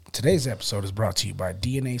Today's episode is brought to you by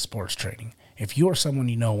DNA Sports Training. If you or someone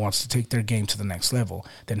you know wants to take their game to the next level,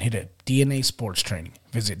 then hit up DNA Sports Training.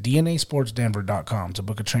 Visit DNASportsDenver.com to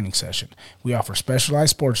book a training session. We offer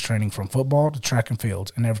specialized sports training from football to track and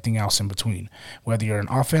fields and everything else in between. Whether you're an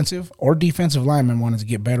offensive or defensive lineman wanting to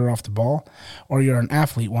get better off the ball, or you're an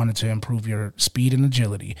athlete wanting to improve your speed and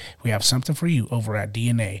agility, we have something for you over at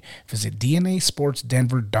DNA. Visit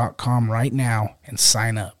DNASportsDenver.com right now and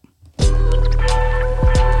sign up.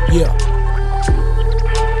 Yeah.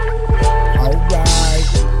 All right.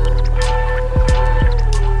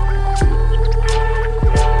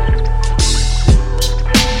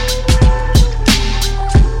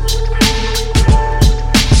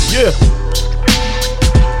 Yeah.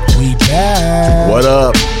 We back. What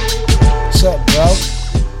up? What's up,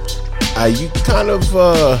 bro? You kind of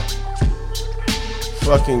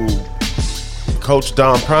fucking Coach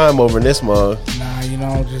Don Prime over in this mug.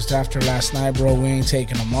 Nah, just after last night, bro, we ain't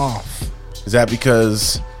taking them off. Is that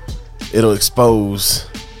because it'll expose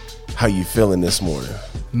how you feeling this morning?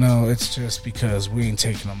 No, it's just because we ain't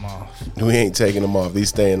taking them off. We ain't taking them off. These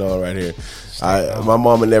staying on right here. My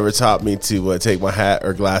mama never taught me to take my hat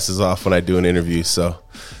or glasses off when I do an interview, so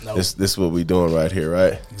nope. This is what we doing right here,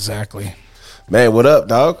 right? Exactly. Man, what up,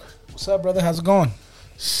 dog? What's up, brother? How's it going?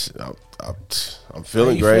 I'm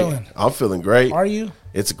feeling great. I'm feeling great. Are you?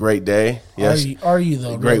 It's a great day. Yes. Are you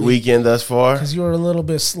though? Great really? Weekend thus far. Because you were a little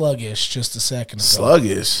bit sluggish just a second ago.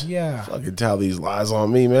 Sluggish? Yeah. Fucking tell these lies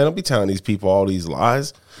on me, man. Don't be telling these people all these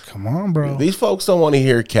lies. Come on, bro. These folks don't want to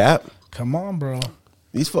hear Cap. Come on, bro.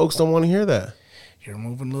 These folks don't want to hear that. You're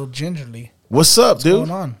moving a little gingerly. What's up, dude? What's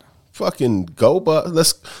going on? Fucking go Buffs.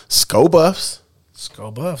 Let's Sco Buffs.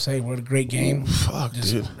 Sco Buffs. Hey, what a great game. Fuck,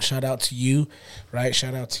 just dude. Shout out to you, right?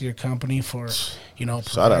 Shout out to your company for, shout out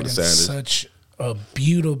to Sanders. Such a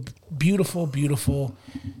beautiful,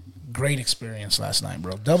 great experience last night,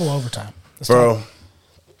 bro. Double overtime. Bro,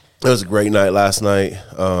 it was a great night last night.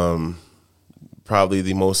 Probably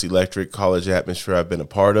the most electric college atmosphere I've been a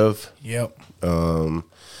part of. Yep. One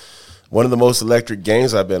of the most electric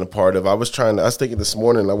games I've been a part of. I was thinking this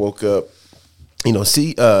morning, I woke up,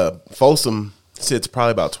 Folsom sits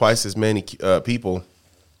probably about twice as many people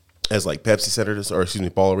as like Pepsi Center does, or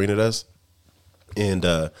Ball Arena does. And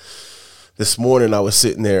this morning I was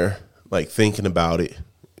sitting there like thinking about it,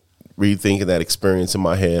 rethinking that experience in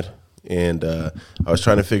my head. And I was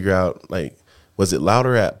trying to figure out, like, was it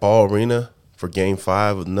louder at Ball Arena for Game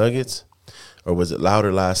 5 with Nuggets, or was it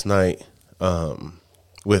louder last night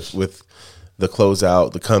with the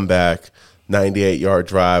closeout, the comeback, 98-yard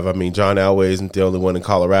drive? I mean, John Elway isn't the only one in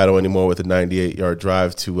Colorado anymore with a 98-yard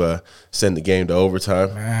drive to send the game to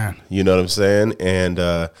overtime. Man. You know what I'm saying? And,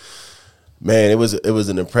 man, it was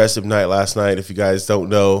an impressive night last night. If you guys don't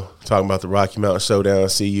know, talking about the Rocky Mountain Showdown,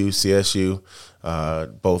 CU, CSU,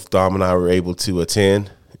 both Dom and I were able to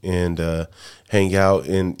attend and hang out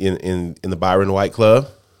in the Byron White Club.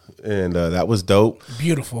 And that was dope.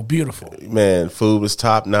 Beautiful. Man, food was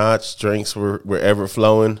top-notch. Drinks were ever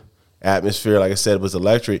flowing. Atmosphere, like I said, was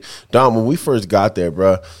electric. Dom, when we first got there,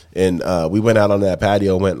 bro, and we went out on that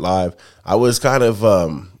patio and went live, I was kind of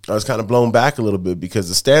blown back a little bit because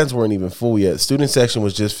the stands weren't even full yet. The student section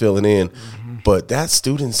was just filling in, but that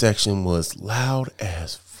student section was loud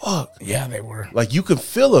as fuck. Yeah, they were. Like, you could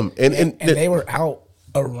feel them. And they were out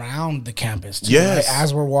around the campus, too. Yes. Like,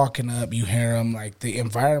 as we're walking up, you hear them. Like, the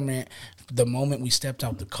environment, the moment we stepped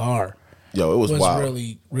out the car, it was wild.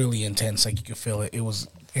 Really, really intense. Like, you could feel it. It was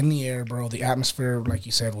in the air, bro. The atmosphere, like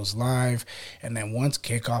you said, was live. And then once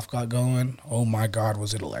kickoff got going, oh, my God,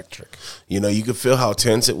 was it electric. You could feel how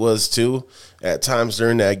tense it was, too, at times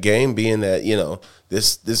during that game, being that,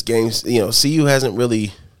 this game, CU hasn't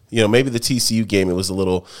really, maybe the TCU game, it was a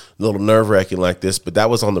little nerve-wracking like this, but that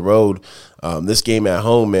was on the road. This game at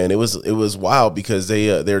home, man, it was wild because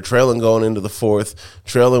they're trailing going into the fourth,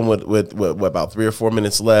 trailing with about 3 or 4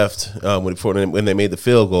 minutes left when they made the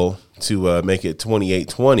field goal to make it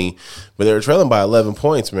 28-20, but they were trailing by 11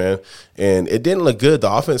 points, man, and it didn't look good.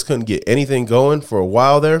 The offense couldn't get anything going for a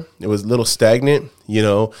while there. It was a little stagnant,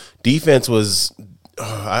 Defense was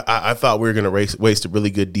I thought we were going to waste a really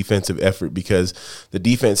good defensive effort because the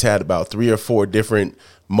defense had about 3 or 4 different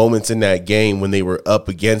moments in that game when they were up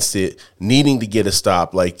against it, needing to get a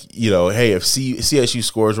stop. Like, hey, if CSU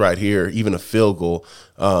scores right here, even a field goal,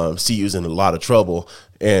 CU's in a lot of trouble.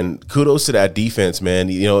 And kudos to that defense, man.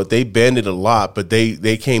 They bended a lot, but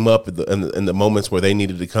they came up in the moments where they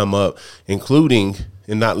needed to come up, including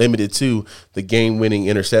and not limited to the game-winning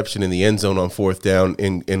interception in the end zone on 4th down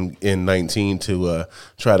in 19 to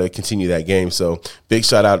try to continue that game. So big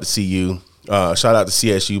shout out to CU. Shout out to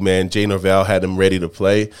CSU, man. Jay Norvell had them ready to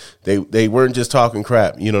play. They weren't just talking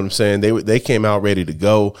crap. You know what I'm saying? They came out ready to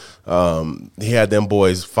go. He had them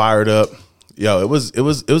boys fired up. Yo, it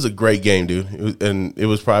was a great game, dude. It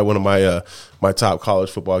was probably one of my top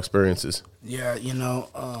college football experiences. Yeah, you know.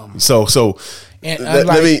 Let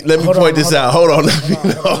me point this out. Hold on.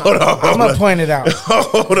 I'm gonna point it out.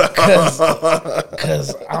 Hold on,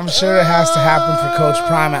 because I'm sure it has to happen for Coach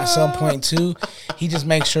Prime at some point too. He just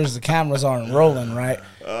makes sure the cameras aren't rolling, right?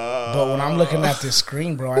 But when I'm looking at this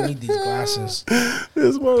screen, bro, I need these glasses. I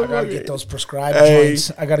gotta get those prescribed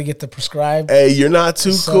joints. I gotta get the prescribed. Hey, you're not too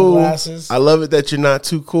cool. Sunglasses. I love it that you're not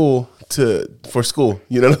too cool for school.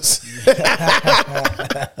 You know what I'm saying?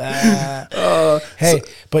 Hey,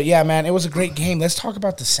 but yeah, man, it was a great game. Let's talk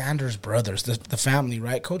about the Sanders brothers, the family,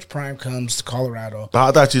 right? Coach Prime comes to Colorado.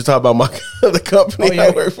 I thought you were talking about the company I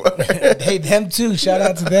work for. Hey, them too. Shout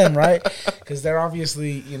out to them, right? Because they're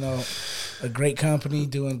obviously, a great company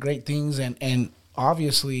doing great things and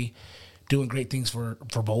obviously doing great things for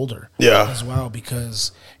Boulder as well,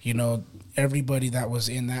 because, everybody that was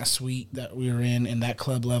in that suite that we were in that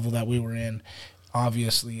club level that we were in,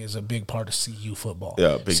 obviously is a big part of CU football.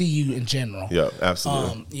 Yeah, CU in general. Yeah,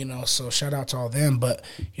 absolutely. So shout out to all them. But,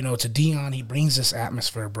 to Dion, he brings this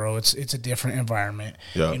atmosphere, bro. It's a different environment.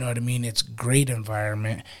 Yeah. You know what I mean? It's great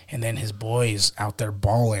environment. And then his boys out there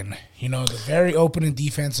balling. The very open and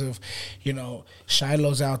defensive.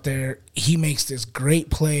 Shiloh's out there. He makes this great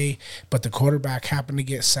play, but the quarterback happened to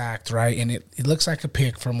get sacked, right? And it looks like a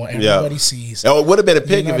pick from what everybody sees. Oh, it would have been a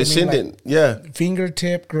pick if it shouldn't.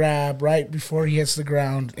 Fingertip grab right before he hits the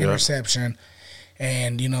ground, interception.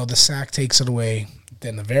 And, the sack takes it away.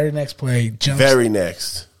 Then the very next play,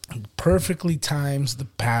 perfectly times the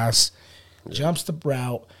pass, jumps the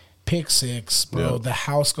route, pick six, bro. The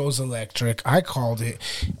house goes electric. I called it.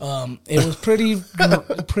 It was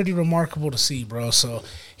pretty remarkable to see, bro. So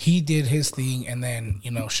he did his thing, and then,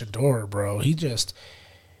 Shador, bro, he just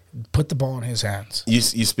put the ball in his hands. You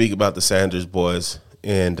speak about the Sanders boys.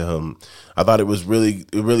 And I thought it was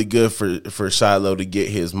really good for Shiloh to get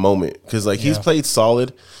his moment because he's played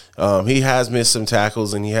solid. He has missed some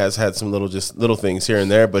tackles and he has had some little things here and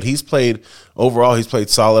there, but he's played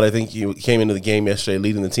solid. I think he came into the game yesterday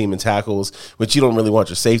leading the team in tackles, which you don't really want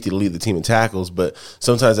your safety to lead the team in tackles, but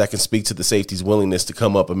sometimes that can speak to the safety's willingness to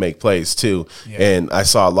come up and make plays too. Yeah. And I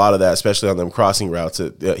saw a lot of that, especially on them crossing routes,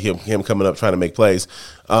 him coming up trying to make plays.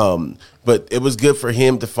 But it was good for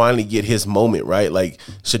him to finally get his moment, right? Like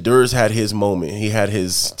Shadur's had his moment. He had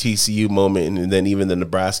his TCU moment, and then even the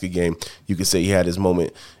Nebraska game, you could say he had his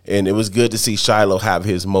moment. And it was good to see Shiloh have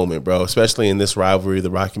his moment, bro, especially in this rivalry,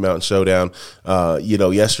 the Rocky Mountain Showdown.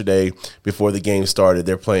 Yesterday before the game started,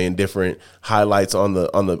 they're playing different highlights on the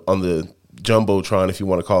Jumbotron, if you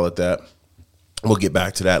want to call it that. We'll get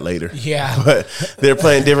back to that later. Yeah. But they're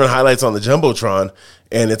playing different highlights on the Jumbotron,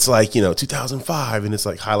 and it's 2005, and it's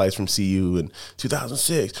highlights from CU and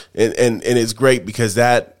 2006. And it's great because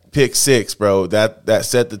that pick six, bro, that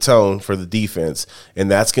set the tone for the defense,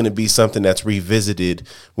 and that's going to be something that's revisited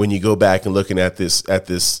when you go back and looking at this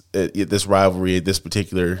rivalry, at this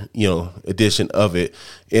particular edition of it.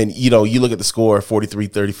 And you look at the score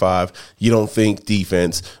 43-35, you don't think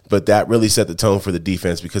defense, but that really set the tone for the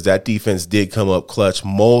defense because that defense did come up clutch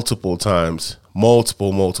multiple times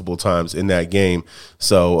in that game.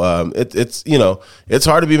 So it's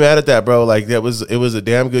hard to be mad at that, bro. It was a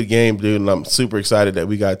damn good game, dude, and I'm super excited that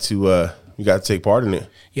we got to take part in it.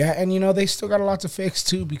 Yeah, and they still got a lot to fix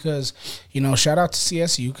too because shout out to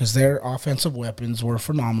CSU because their offensive weapons were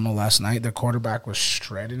phenomenal last night. Their quarterback was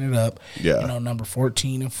shredding it up. Yeah, number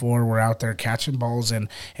 14 and 4 were out there catching balls and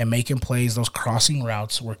making plays. Those crossing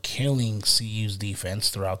routes were killing CU's defense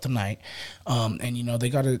throughout the night. And they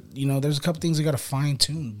got to there's a couple things they got to fine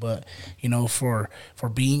tune, but for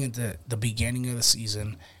being at the beginning of the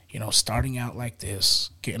season, starting out like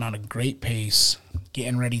this, getting on a great pace,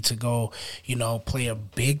 getting ready to go, play a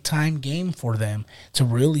big-time game for them to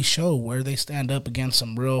really show where they stand up against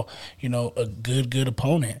some real, a good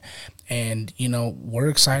opponent. And, we're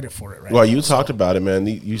excited for it right Well, now. You talked about it, man.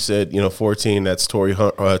 You said, 14, that's Torrey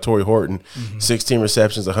Horton, 16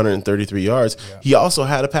 receptions, 133 yards. Yeah. He also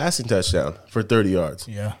had a passing touchdown for 30 yards.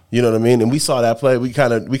 Yeah. You know what I mean? And we saw that play. We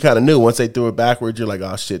kind of knew once they threw it backwards, you're like,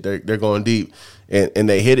 oh, shit, they're going deep. And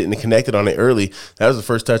they hit it and connected on it early. That was the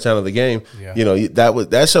first touchdown of the game. Yeah.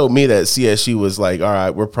 That showed me that CSU was like, all right,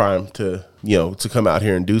 we're primed to come out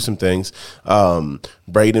here and do some things.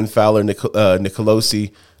 Braden Fowler,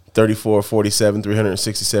 Nicolosi, 34, 47,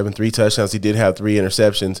 367, 3 touchdowns. He did have 3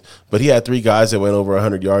 interceptions, but he had 3 guys that went over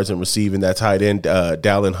 100 yards in receiving. That tight end,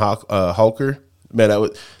 Dallin Holker. Man,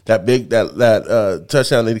 that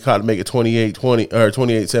touchdown that he caught to make it 28-20 or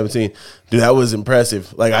 28-17. Dude, that was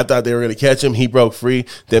impressive. Like, I thought they were going to catch him. He broke free.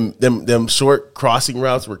 Them short crossing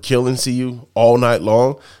routes were killing CU all night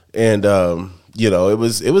long. And it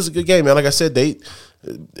was a good game, man. Like I said,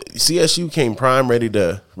 CSU came prime ready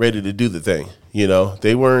to do the thing. You know,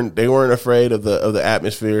 they weren't afraid of the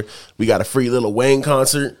atmosphere. We got a free Lil Wayne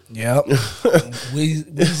concert. Yep.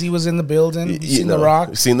 Weezy was in the building. Seen The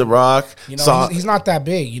Rock. Seen The Rock. You know, he's not that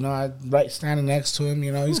big. You know, standing next to him.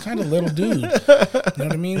 You know, he's kind of little dude. You know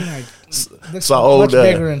what I mean? Like, much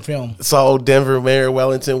bigger in film. Saw old Denver Mayor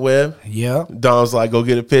Wellington Webb. Yeah. Dom's like, go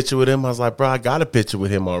get a picture with him. I was like, bro, I got a picture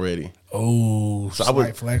with him already. Oh, so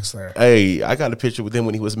slight flex there. Hey, I got a picture with him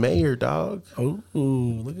when he was mayor, dog. Oh,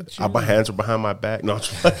 look at you. My hands were behind my back. No,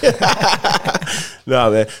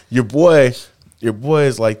 no, man. Your boy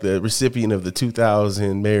is like the recipient of the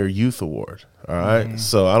 2000 Mayor Youth Award. All right,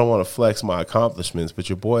 so I don't want to flex my accomplishments, but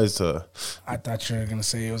your boy's. I thought you were gonna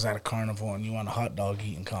say it was at a carnival and you won a hot dog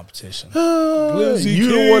eating competition.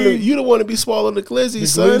 You don't want to be swallowing the glizzy,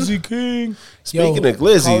 son. Glizzy King. Speaking of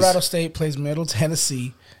glizzies, Colorado State plays Middle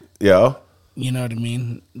Tennessee. Yeah. You know what I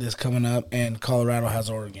mean? This coming up, and Colorado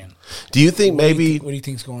has Oregon. Do you think what do you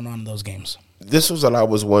think's going on in those games? This was what I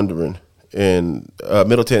was wondering. And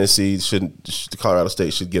Middle Tennessee Colorado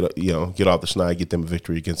State should get off the schneid, get them a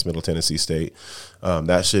victory against Middle Tennessee State.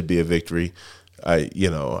 That should be a victory. I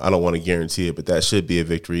don't want to guarantee it, but that should be a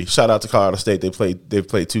victory. Shout out to Colorado State. They've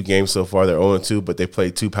played 2 games so far. They're 0-2, but they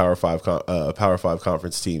played 2 Power 5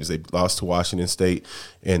 conference teams. They lost to Washington State,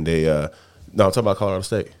 and I'm talking about Colorado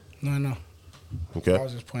State. No, I know. Okay. I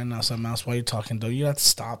was just pointing out something else while you're talking, though. You have to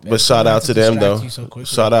stop it. But shout out to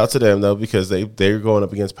them, though, because they're going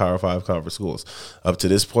up against Power 5 conference schools. Up to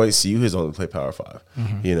this point, CU has only played Power 5.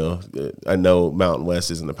 Mm-hmm. You know, I know Mountain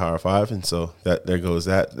West isn't a Power 5, and so there goes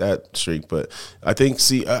that streak. But I think,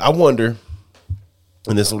 I wonder,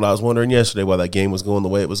 and this is what I was wondering yesterday while that game was going the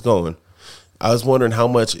way it was going. I was wondering how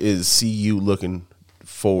much is CU looking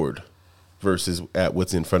forward versus at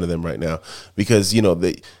what's in front of them right now, because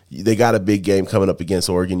they got a big game coming up against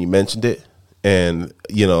Oregon. You mentioned it, and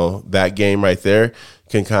that game right there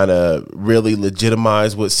can kind of really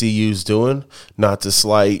legitimize what CU's doing. Not to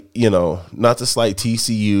slight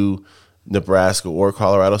TCU, Nebraska, or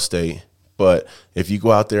Colorado State, but if you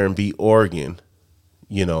go out there and beat Oregon,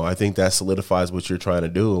 I think that solidifies what you're trying to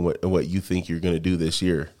do and what you think you're going to do this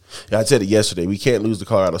year. I said it yesterday. We can't lose to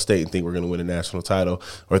Colorado State and think we're going to win a national title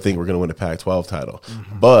or think we're going to win a Pac-12 title.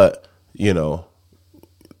 Mm-hmm. But,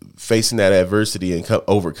 facing that adversity and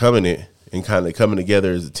overcoming it and kind of coming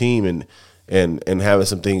together as a team and having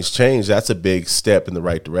some things change, that's a big step in the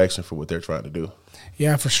right direction for what they're trying to do.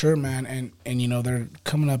 Yeah, for sure, man. And they're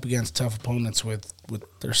coming up against tough opponents with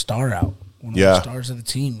their star out. One of the stars of the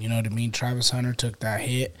team, you know what I mean? Travis Hunter took that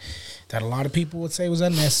hit that a lot of people would say was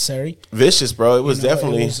unnecessary. Vicious, bro. It was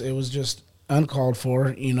definitely. It was just uncalled for,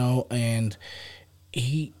 and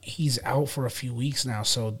he's out for a few weeks now.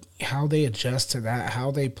 So how they adjust to that, how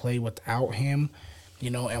they play without him,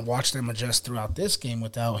 and watch them adjust throughout this game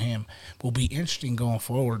without him will be interesting going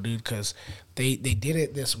forward, dude, because they did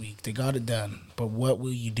it this week. They got it done. But what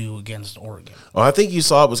will you do against Oregon? Oh, I think you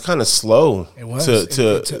saw it was kind of slow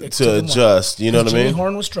to adjust. You know what I mean? Jimmy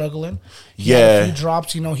Horn was struggling. He had a few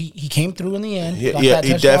drops. He came through in the end. He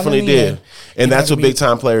definitely did. And that's what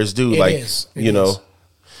big-time players do.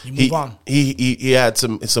 You move on. He had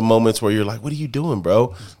some moments where you're like, what are you doing,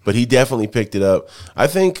 bro? But he definitely picked it up. I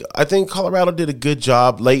think Colorado did a good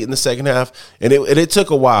job late in the second half, and it took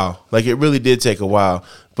a while. Like, it really did take a while.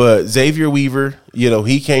 But Xavier Weaver,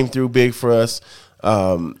 he came through big for us.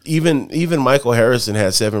 Even Michael Harrison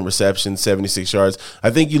had 7 receptions, 76 yards.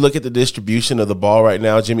 I think you look at the distribution of the ball right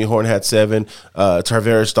now. Jimmy Horn had 7.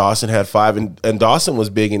 Tarvaris Dawson had 5, and Dawson was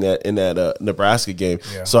big in that Nebraska game.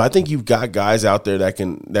 Yeah. So I think you've got guys out there that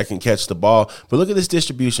can catch the ball. But look at this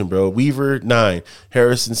distribution, bro. Weaver 9,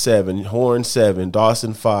 Harrison 7, Horn 7,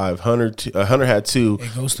 Dawson 5, Hunter had 2,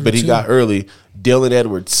 but he got early. Dylan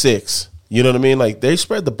Edwards 6. You know what I mean? Like, they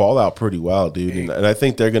spread the ball out pretty well, dude. And I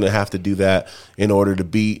think they're going to have to do that in order to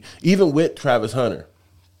beat, even with Travis Hunter,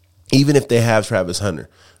 even if they have Travis Hunter,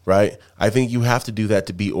 right? I think you have to do that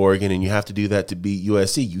to beat Oregon, and you have to do that to beat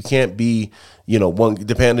USC. You can't be,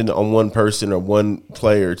 dependent on one person or one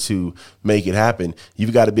player to make it happen.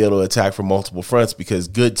 You've got to be able to attack from multiple fronts, because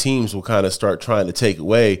good teams will kind of start trying to take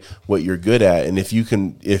away what you're good at. And if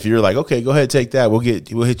you're like, okay, go ahead, take that. We'll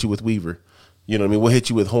hit you with Weaver. You know what I mean? We'll hit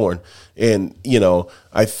you with Horn. And,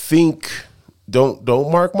 I think, don't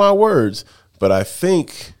mark my words, but I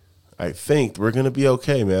think we're going to be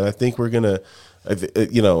okay, man. I think we're going to,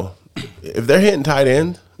 if they're hitting tight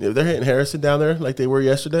end, if they're hitting Harrison down there like they were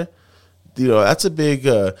yesterday, that's a big.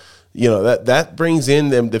 That brings in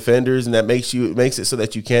them defenders, and that makes it so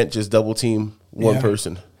that you can't just double team one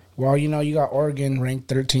person. Well, you got Oregon ranked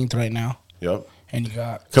 13th right now. Yep. And you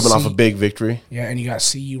got coming off a big victory. Yeah, and you got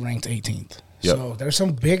CU ranked 18th. Yep. So there's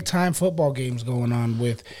some big time football games going on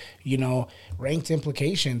with, ranked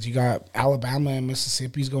implications. You got Alabama and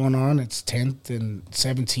Mississippi's going on. It's 10th and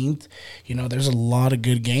 17th. There's a lot of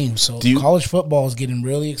good games. So college football is getting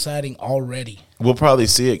really exciting already. We'll probably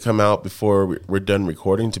see it come out before we're done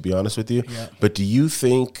recording, to be honest with you. Yeah. But do you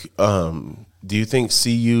think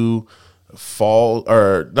CU fall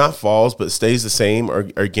or not falls but stays the same or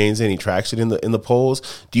gains any traction in the polls?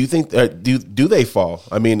 Do you think do they fall?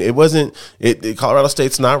 I mean, Colorado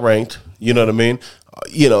State's not ranked, you know what I mean?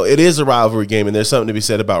 It is a rivalry game, and there's something to be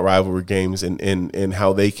said about rivalry games and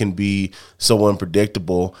how they can be so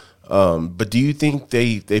unpredictable. But do you think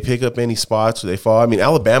they pick up any spots or they fall? I mean,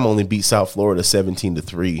 Alabama only beat South Florida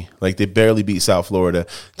 17-3. Like, they barely beat South Florida.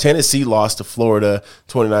 Tennessee lost to Florida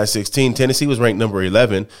 29-16. Tennessee was ranked number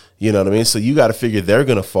 11. You know what I mean? So you got to figure they're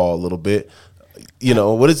going to fall a little bit.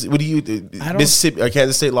 Mississippi or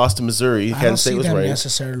Kansas State lost to Missouri. Kansas State was ranked.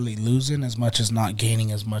 Necessarily losing as much as not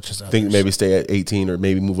gaining as much as others. I think maybe stay at 18 or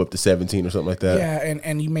maybe move up to 17 or something like that. Yeah,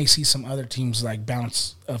 and you may see some other teams like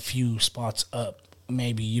bounce a few spots up.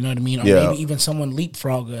 Maybe, you know what I mean? Or maybe even someone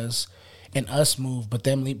leapfrog us and us move, but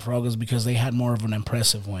them leapfrog us because they had more of an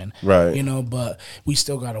impressive win. Right. But we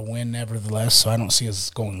still got to win nevertheless, so I don't see us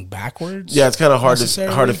going backwards. Yeah, it's kind of hard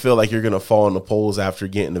to feel like you're going to fall in the polls after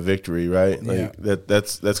getting a victory, right? Like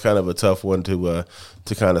that's kind of a tough one to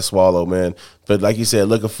kind of swallow, man. But like you said,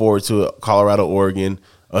 looking forward to it. Colorado, Oregon,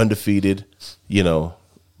 undefeated,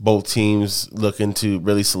 both teams looking to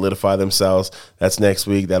really solidify themselves. That's next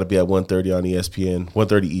week. That'll be at 1:30 on ESPN,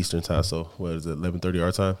 1:30 Eastern time. So what is it, 11:30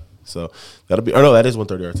 our time? So that'll be – that is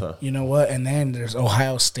 1:30 our time. You know what? And then there's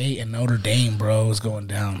Ohio State and Notre Dame, bro, is going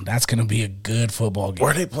down. That's going to be a good football game.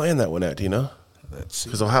 Where are they playing that one at, do you know? Let's see.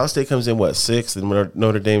 Because Ohio State comes in, 6th, and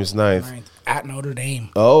Notre Dame's 9th. At Notre Dame.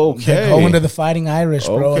 Okay. They're going to the Fighting Irish,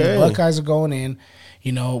 bro. Okay. And the Buckeyes are going in.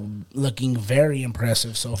 Looking very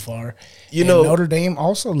impressive so far. Notre Dame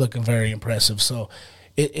also looking very impressive. So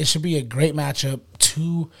it should be a great matchup.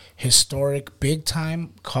 Two historic,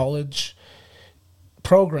 big-time college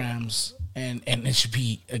programs, and it should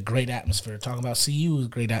be a great atmosphere. Talking about CU was a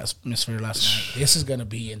great atmosphere last night. This is going to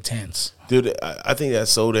be intense. Dude, I think that's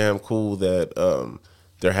so damn cool that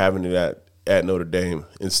they're having it at Notre Dame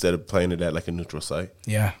instead of playing it at like a neutral site.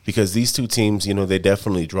 Yeah. Because these two teams, they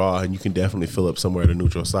definitely draw, and you can definitely fill up somewhere at a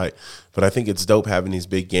neutral site. But I think it's dope having these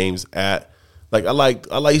big games at –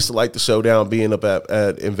 I used to like the Showdown being up at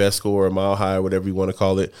Invesco or Mile High or whatever you want to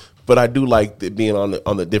call it. But I do like it being on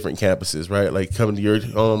the different campuses, right? Like, coming to your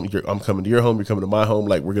home, I'm coming to your home, you're coming to my home.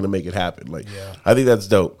 Like, we're going to make it happen. Like, I think that's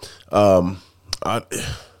dope.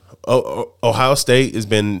 Ohio State has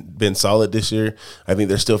been solid this year. I think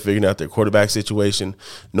they're still figuring out their quarterback situation.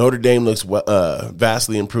 Notre Dame looks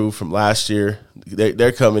vastly improved from last year.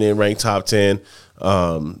 They're coming in ranked top 10.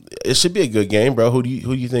 It should be a good game, bro. Who do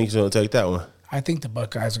you think is going to take that one? I think the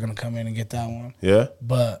Buckeyes are going to come in and get that one. Yeah,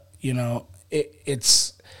 but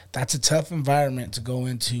that's a tough environment to go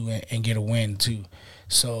into and get a win too.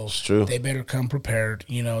 So it's true. They better come prepared.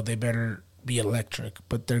 They better be electric,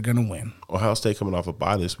 but they're gonna win. Ohio State coming off a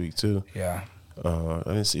bye this week too. Yeah. I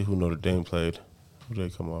didn't see who Notre Dame played. Who did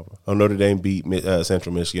they come off? Oh, Notre Dame beat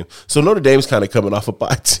Central Michigan. So Notre Dame's kind of coming off a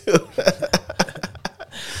bye too.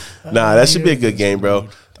 Nah, that should be a good game, bro.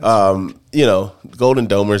 Golden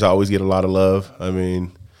Domers always get a lot of love. I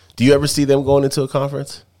mean, do you ever see them going into a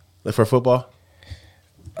conference like for football?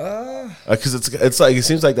 Because it's like it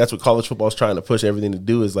seems like that's what college football is trying to push everything to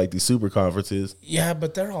do is like these super conferences. Yeah,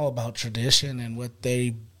 but they're all about tradition and what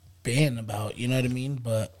they've been about. You know what I mean?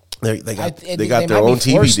 But they got their own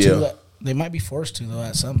TV deal. They might be forced to though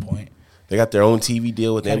at some point. They got their own TV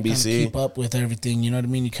deal with NBC. Kind of keep up with everything. You know what I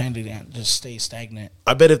mean? You kind of just stay stagnant.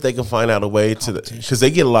 I bet if they can find out a way because they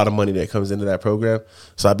get a lot of money that comes into that program.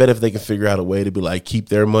 So I bet if they can figure out a way to be like keep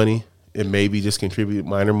their money and maybe just contribute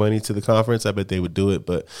minor money to the conference, I bet they would do it.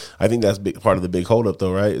 But I think that's part of the big holdup,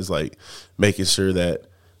 though, right? Is like making sure that,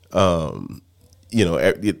 not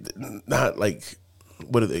like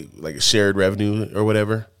what are they like a shared revenue or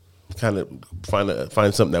whatever. Kind of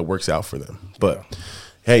find something that works out for them. But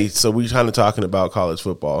hey, so we're kind of talking about college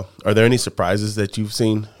football. Are there any surprises that you've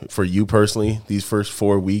seen for you personally these first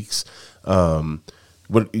 4 weeks?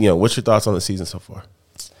 What's your thoughts on the season so far?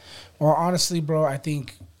 Well, honestly, bro, I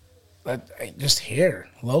think. Just here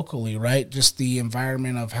locally, right? Just the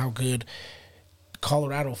environment of how good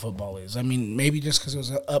Colorado football is. I mean, maybe just because it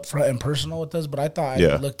was upfront and personal with us, but I thought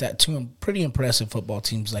I looked at two pretty impressive football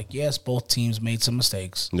teams. Like, yes, both teams made some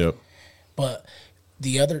mistakes. Yep. But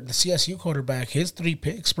the CSU quarterback, his 3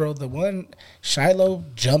 picks, bro, the one, Shiloh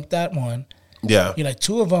jumped that one. Yeah. You know,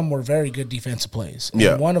 2 of them were very good defensive plays.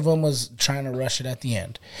 And one of them was trying to rush it at the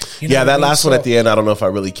end. You know that last one at the end, I don't know if I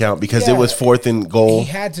really count because it was 4th and goal. He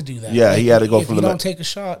had to do that. Yeah, he had to go from the. If you don't take a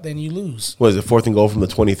shot, then you lose. What is it, 4th and goal from the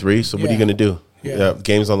 23? So what are you going to do? Yeah,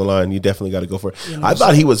 game's on the line. You definitely got to go for it. You know, I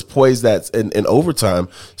thought he was poised that in overtime.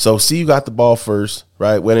 So CU got the ball first,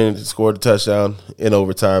 right? Went in and scored a touchdown in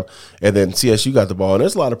overtime. And then CSU got the ball. And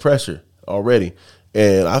there's a lot of pressure already.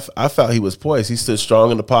 And I felt he was poised. He stood strong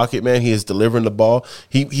in the pocket, man. He is delivering the ball.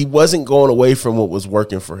 He wasn't going away from what was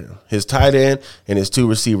working for him. His tight end and his 2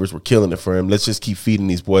 receivers were killing it for him. Let's just keep feeding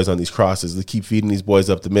these boys on these crosses. Let's keep feeding these boys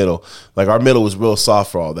up the middle. Like, our middle was real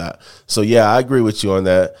soft for all that. So, yeah, I agree with you on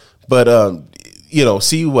that. But, you know,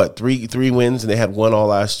 see what, three wins, and they had 1 all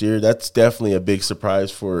last year. That's definitely a big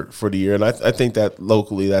surprise for the year. And I think that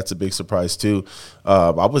locally that's a big surprise too.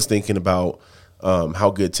 I was thinking about how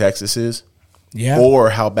good Texas is. Yeah. Or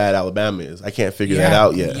how bad Alabama is. I can't figure that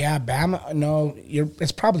out yet. Yeah, Bama. No,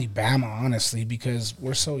 it's probably Bama, honestly, because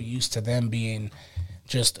we're so used to them being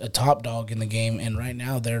just a top dog in the game, and right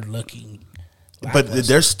now they're looking lackluster. But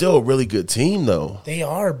they're still a really good team, though. They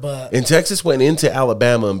are, but... And Texas went into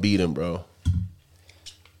Alabama and beat them, bro.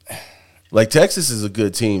 Like, Texas is a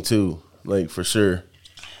good team, too. Like, for sure.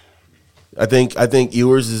 I think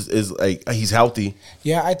Ewers is like, he's healthy.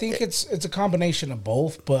 Yeah, I think it's a combination of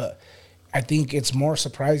both, but... I think it's more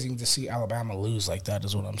surprising to see Alabama lose like that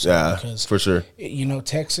is what I'm saying. Yeah, because, for sure. You know,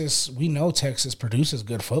 we know Texas produces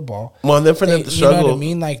good football. Well, and then for them to struggle. You know what I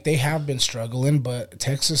mean? Like, they have been struggling, but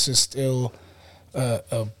Texas is still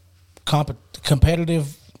a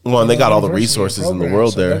competitive. Well, and they got all the resources in the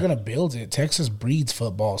world there. They're going to build it. Texas breeds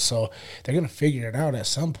football, so they're going to figure it out at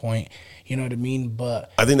some point. You know what I mean?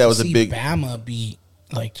 But I think that was a big Bama be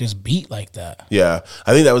like just beat like that. Yeah,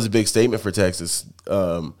 I think that was a big statement for Texas.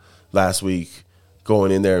 Last week,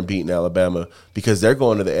 going in there and beating Alabama because they're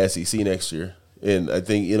going to the SEC next year. And I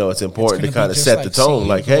think, you know, it's important to kind of set the tone.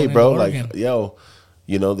 Like, hey, bro, like, yo,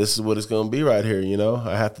 you know, this is what it's going to be right here. You know,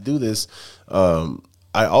 I have to do this. I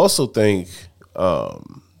also think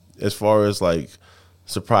as far as, like,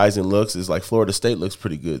 surprising looks is, like, Florida State looks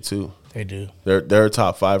pretty good, too. They do. They're a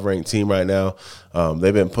top 5 ranked team right now.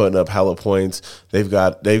 They've been putting up hella points. They've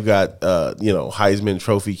got you know, Heisman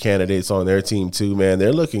Trophy candidates on their team too. Man,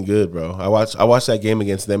 they're looking good, bro. I watched that game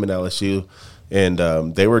against them in LSU,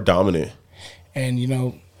 and they were dominant. And you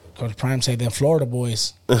know, Coach Prime said them Florida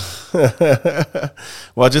boys.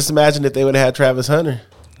 Well, just imagine if they would have had Travis Hunter.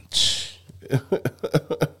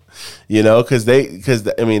 You know, because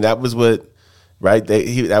I mean that was what, right?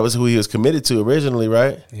 That was who he was committed to originally,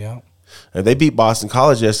 right? Yeah. And they beat Boston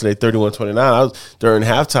College yesterday, 31-29. I was during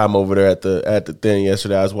halftime over there at the thing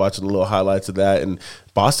yesterday. I was watching the little highlights of that, and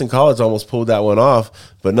Boston College almost pulled that one off.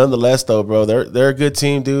 But nonetheless, though, bro, they're a good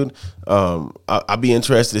team, dude. I'll be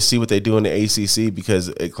interested to see what they do in the ACC because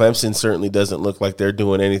Clemson certainly doesn't look like they're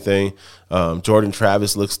doing anything. Jordan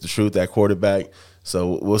Travis looks the truth at quarterback.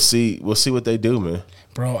 So we'll see what they do, man.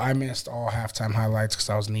 Bro, I missed all halftime highlights because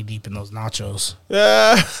I was knee deep in those nachos.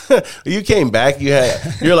 Yeah, you came back.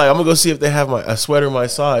 You're like, I'm gonna go see if they have a sweater my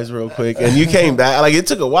size real quick, and you came back. Like it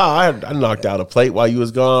took a while. I knocked out a plate while you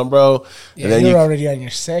was gone, bro. Yeah, and then you were already on your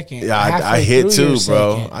second. Yeah, I hit too,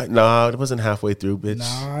 bro. No, it wasn't halfway through, bitch.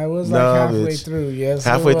 No, it was like halfway through. Yes,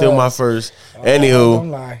 halfway through my first.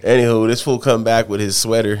 Anywho, this fool come back with his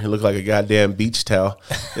sweater. It looked like a goddamn beach towel.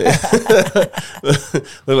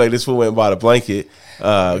 Looked like this fool went and bought a blanket.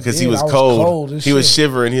 Because he was cold. He was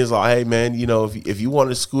shivering. He was like, hey, man, you know, if you want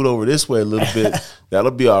to scoot over this way a little bit, that'll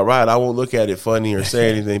be all right. I won't look at it funny or say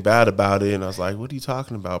anything bad about it. And I was like, what are you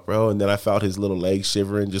talking about, bro? And then I felt his little legs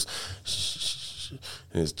shivering, just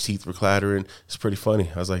and his teeth were clattering. It's pretty funny.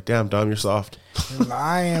 I was like, damn, Dom, you're soft. You're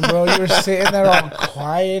lying, bro. You were sitting there all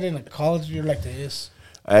quiet in the college. You're like this.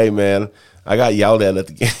 Hey, man, I got yelled at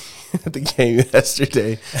the game. At the game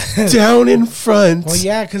yesterday, down in front. Well,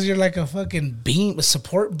 yeah, because you're like a fucking beam, a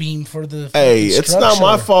support beam for the. Hey, it's not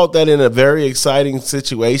my fault that in a very exciting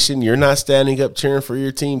situation you're not standing up cheering for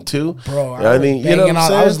your team too, bro. I mean, you know what I'm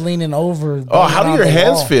saying? I was leaning over. Oh, how do your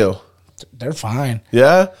hands feel? They're fine.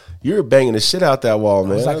 Yeah, you were banging the shit out that wall,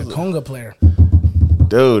 man. I was like a conga player.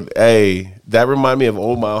 Dude, hey, that reminded me of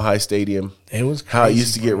Old Mile High Stadium. It was crazy, how it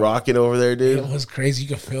used to get rocking over there, dude. It was crazy. You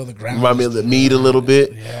could feel the ground. Remind me of the Mead a little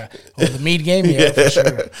bit. Yeah. Oh, the Mead game, yeah, for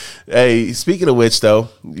sure. Hey, speaking of which, though,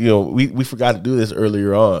 you know, we forgot to do this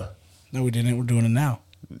earlier on. No, we didn't. We're doing it now.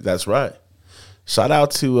 That's right. Shout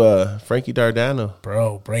out to Frankie Dardano.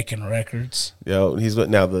 Bro, breaking records. Yo, he's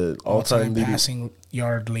now the all-time passing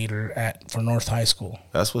yard leader for North High School.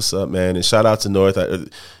 That's what's up, man. And shout out to North.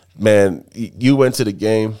 Man, you went to the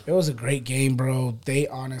game. It was a great game, bro. They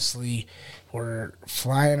honestly were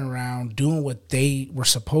flying around, doing what they were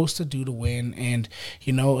supposed to do to win. And,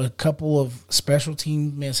 a couple of special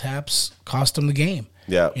team mishaps cost them the game.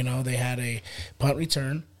 Yeah. They had a punt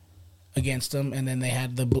return against them, and then they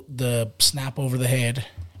had the snap over the head,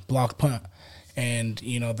 blocked punt. And,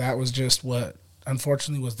 that was just what,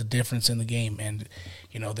 unfortunately, was the difference in the game. And,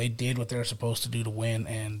 they did what they were supposed to do to win,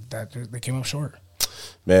 and they came up short.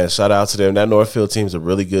 Man, shout out to them. That Northfield team's a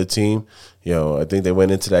really good team. I think they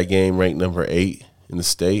went into that game ranked number 8 in the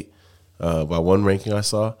state by one ranking I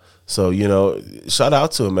saw. So, shout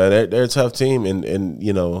out to them, man. They're a tough team, and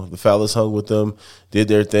the fellas hung with them, did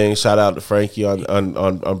their thing. Shout out to Frankie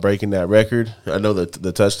on breaking that record. I know that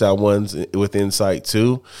the touchdown ones within sight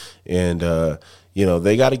too, and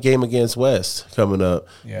they got a game against West coming up,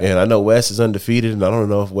 and I know West is undefeated, and I don't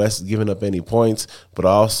know if West is giving up any points, but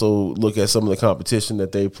I also look at some of the competition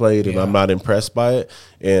that they played, and I'm not impressed by it.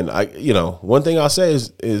 And one thing I'll say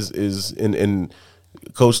is in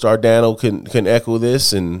Coach Dardano can echo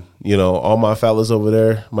this, and all my fellas over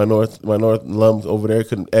there, my North alums over there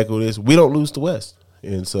can echo this. We don't lose to West,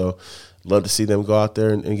 and so love to see them go out there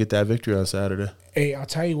and get that victory on Saturday. Hey, I'll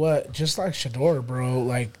tell you what, just like Shador, bro,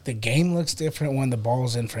 like the game looks different when the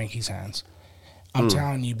ball's in Frankie's hands. I'm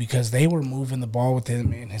telling you, because they were moving the ball with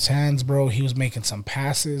him in his hands, bro. He was making some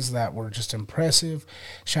passes that were just impressive.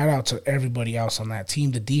 Shout out to everybody else on that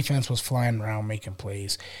team. The defense was flying around making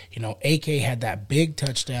plays. AK had that big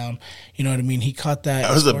touchdown. You know what I mean? He caught that.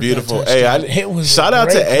 That was a beautiful. It was shout out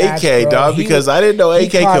to catch, AK, bro. dog, because I didn't know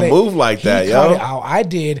AK could move like that, yo. I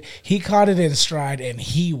did. He caught it in stride and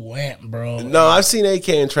he went, bro. No, I've seen AK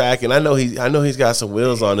in track, and I know he's got some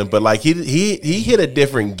wheels on him, but like he hit a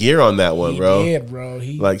different gear on that one, bro. He did,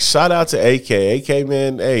 bro. Shout out to AK,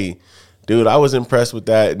 man. Hey, dude, I was impressed with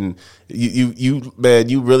that, and you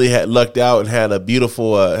really had lucked out and had a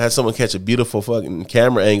beautiful had someone catch a beautiful fucking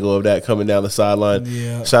camera angle of that coming down the sideline.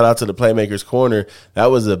 Yeah. Shout out to the Playmakers Corner. That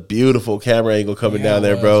was a beautiful camera angle coming down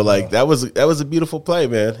there, bro. Like that was a beautiful play,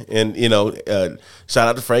 man. And shout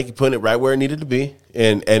out to Frankie putting it right where it needed to be,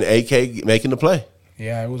 and AK making the play.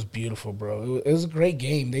 Yeah, it was beautiful, bro. It was a great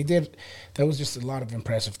game. There was just a lot of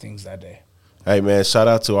impressive things that day. Hey man, shout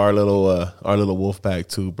out to our little Wolfpack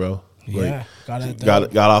too, bro. Yeah, got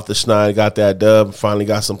off the schneid, got that dub, finally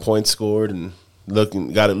got some points scored, and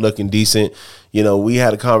got it looking decent. We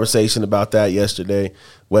had a conversation about that yesterday,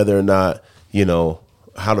 whether or not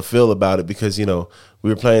how to feel about it, because we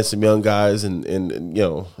were playing some young guys, and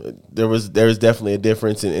there was definitely a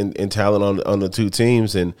difference in talent on the two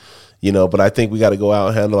teams, and but I think we got to go out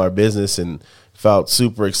and handle our business, and felt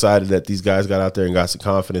super excited that these guys got out there and got some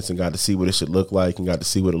confidence and got to see what it should look like, and got to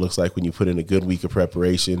see what it looks like when you put in a good week of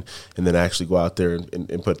preparation and then actually go out there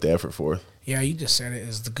and put the effort forth. Yeah, you just said it,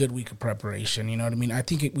 is the good week of preparation. You know what I mean? I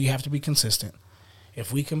think we have to be consistent.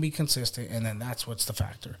 If we can be consistent, and then that's what's the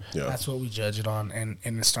factor. Yeah. That's what we judge it on. And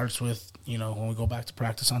it starts with, when we go back to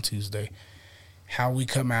practice on Tuesday, how we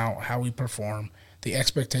come out, how we perform. The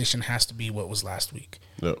expectation has to be what was last week.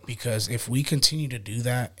 Yep. Because if we continue to do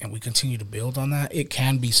that and we continue to build on that, it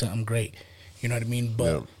can be something great. You know what I mean?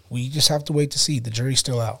 But we just have to wait to see. The jury's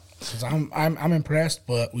still out. Because I'm impressed,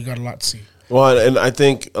 but we got a lot to see. Well, and I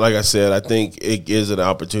think, like I said, I think it gives an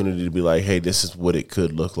opportunity to be like, hey, this is what it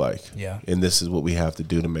could look like. Yeah. And this is what we have to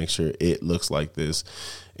do to make sure it looks like this.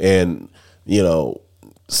 And,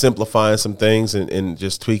 simplifying some things and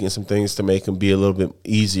just tweaking some things to make them be a little bit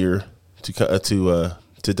easier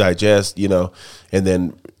to digest, and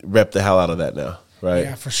then rep the hell out of that now, right?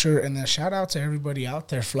 Yeah, for sure. And then shout out to everybody out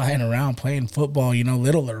there flying around playing football.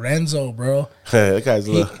 Little Lorenzo, bro. That guy's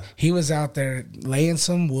he was out there laying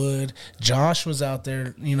some wood. Josh was out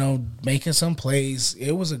there, making some plays.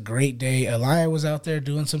 It was a great day. Elia was out there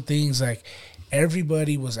doing some things. Like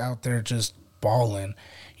everybody was out there just balling.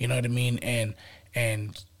 You know what I mean?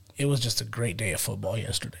 And it was just a great day of football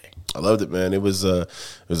yesterday. I loved it, man. It was a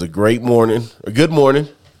great morning, a good morning,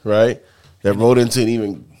 right? That rolled into an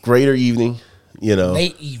even greater evening,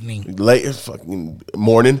 late fucking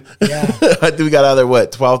morning. Yeah, I think we got out there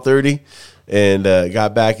 12:30, and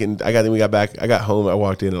got back, and I got home. I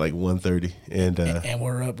walked in at like 1:30, and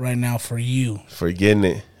we're up right now for you, for getting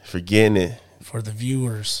it, for the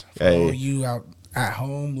viewers, for all you out at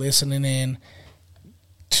home listening in.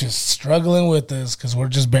 just struggling with us because we're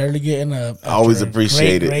just barely getting up. Always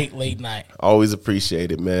appreciate it. Great late night. Always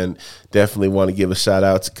appreciate it, man. Definitely want to give a shout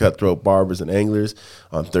out to Cutthroat Barbers and Anglers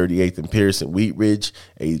on 38th and Pierce in Wheat Ridge.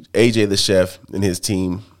 AJ the Chef and his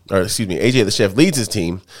team. AJ the Chef leads his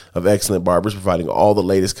team of excellent barbers, providing all the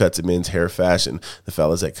latest cuts in men's hair fashion. The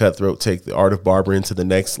fellas at Cutthroat take the art of barbering to the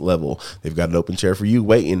next level. They've got an open chair for you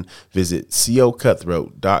waiting. Visit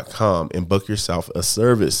cocutthroat.com and book yourself a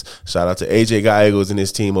service. Shout out to AJ Gallegos and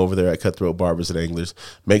his team over there at Cutthroat Barbers and Anglers.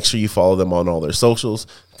 Make sure you follow them on all their socials.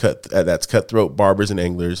 That's Cutthroat Barbers and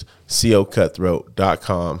Anglers,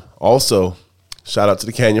 cocutthroat.com. Also, shout out to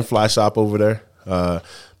the Canyon Fly Shop over there.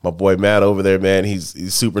 My boy Matt over there, man, he's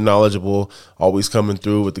super knowledgeable, always coming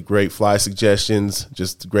through with the great fly suggestions,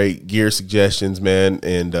 just great gear suggestions, man.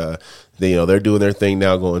 And they're doing their thing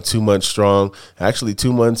now, going 2 months strong, actually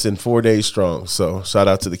 2 months and 4 days strong. So shout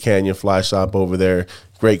out to the Canyon Fly Shop over there.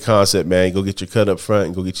 Great concept, man. Go get your cut up front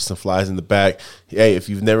and go get you some flies in the back. Hey, if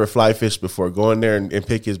you've never fly fished before, go in there and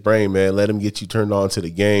pick his brain, man. Let him get you turned on to the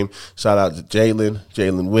game. Shout out to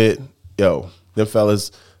Jalen Witt. Yo, them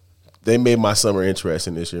fellas, they made my summer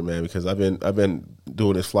interesting this year, man, because I've been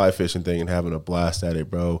doing this fly fishing thing and having a blast at it,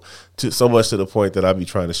 bro. So much to the point that I be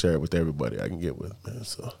trying to share it with everybody I can get with, man.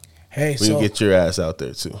 So we can get your ass out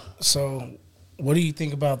there too. So what do you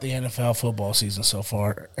think about the NFL football season so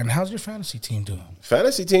far? And how's your fantasy team doing?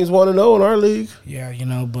 Fantasy teams 1-0 in our league. Yeah,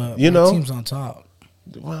 but my team's on top.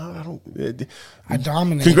 Well, I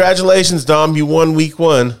dominate. Congratulations, Dom. You won week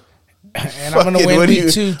 1. And I'm going to win week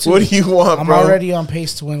 2, too. What do you want, bro? I'm already on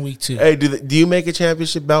pace to win week 2. Hey, do you make a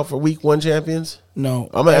championship bout for week 1 champions? No.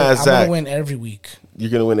 I'm going to ask Zach. I'm going to win every week. You're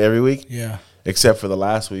going to win every week? Yeah. Except for the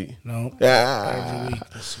last week? No. Every week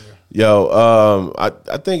this year. Yo,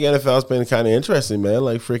 I think NFL's been kind of interesting, man.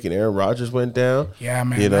 Like, freaking Aaron Rodgers went down. Yeah,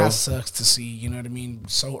 man, that sucks to see. You know what I mean?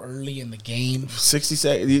 So early in the game. 60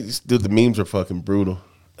 seconds. Dude, the memes are fucking brutal.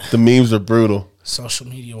 The memes are brutal. Social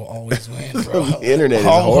media will always win, bro. The internet is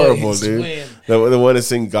horrible, dude. The one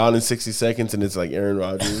that's in Gone in 60 Seconds, and it's like Aaron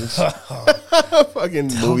Rodgers. Fucking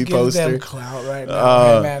Don't movie give poster. Them clout right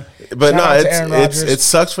now, man. But no, it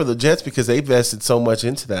sucks for the Jets because they invested so much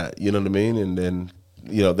into that. You know what I mean? And then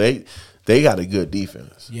they got a good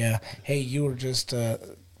defense. Yeah. Hey, you were just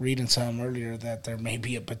reading something earlier that there may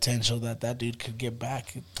be a potential that dude could get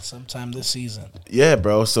back sometime this season. Yeah,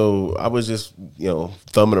 bro. So I was just,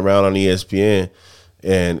 thumbing around on ESPN,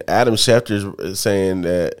 and Adam Schefter is saying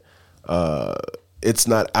that it's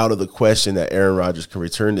not out of the question that Aaron Rodgers can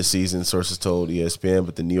return this season, sources told ESPN,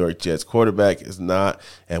 but the New York Jets quarterback is not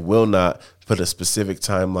and will not put a specific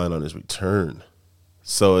timeline on his return.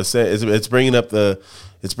 So it's bringing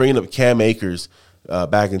up Cam Akers.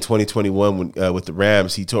 Back in 2021 with the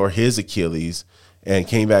Rams, he tore his Achilles and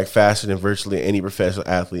came back faster than virtually any professional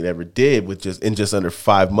athlete ever did in just under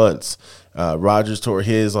 5 months. Rodgers tore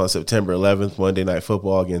his on September 11th, Monday Night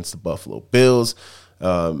Football against the Buffalo Bills.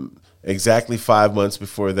 Exactly 5 months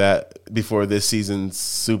before this season's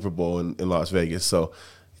Super Bowl in Las Vegas. So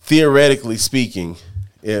theoretically speaking,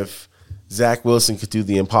 if Zach Wilson could do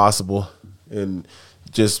the impossible and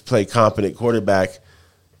just play competent quarterback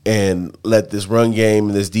and let this run game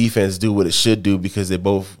and this defense do what it should do because they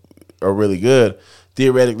both are really good,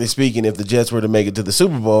 theoretically speaking, if the Jets were to make it to the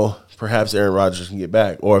Super Bowl, perhaps Aaron Rodgers can get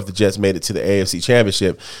back. Or if the Jets made it to the AFC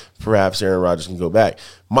Championship, perhaps Aaron Rodgers can go back.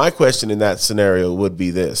 My question in that scenario would be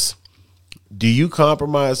this. Do you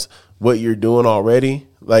compromise what you're doing already?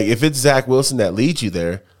 Like, if it's Zach Wilson that leads you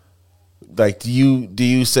there, like, do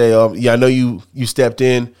you say, I know you stepped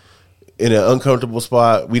in an uncomfortable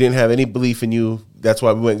spot. We didn't have any belief in you. That's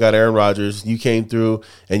why we went and got Aaron Rodgers. You came through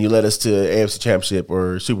and you led us to AFC Championship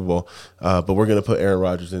or Super Bowl, but we're going to put Aaron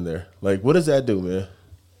Rodgers in there. Like, what does that do, man?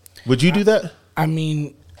 Would you do that? I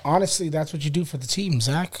mean, honestly, that's what you do for the team,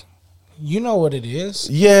 Zach. You know what it is.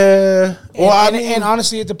 Yeah. And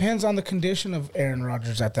honestly, it depends on the condition of Aaron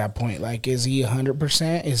Rodgers at that point. Like, is he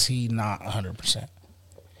 100%? Is he not 100%?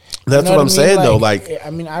 That's what I'm saying, though. Like,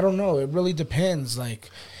 I mean, I don't know. It really depends.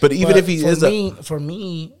 Like, but even if he is for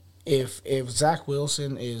me, if Zach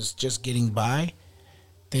Wilson is just getting by,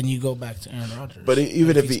 then you go back to Aaron Rodgers. But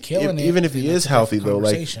even if he is healthy, though,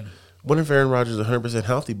 like, what if Aaron Rodgers is 100%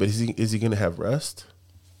 healthy, but is he going to have rest?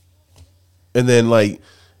 And then, like,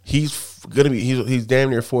 he's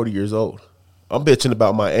damn near 40 years old. I'm bitching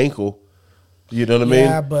about my ankle. You know what I mean?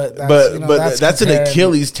 Yeah, but that's an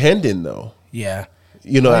Achilles tendon, though. Yeah.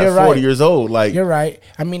 At 40 years old, like, you're right.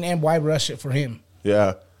 I mean, and why rush it for him?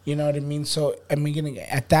 Yeah. You know what I mean? So, I mean,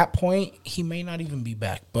 at that point, he may not even be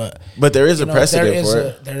back. But there is a precedent for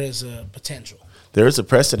it. There is a potential. there is a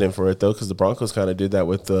precedent for it though, because the Broncos kind of did that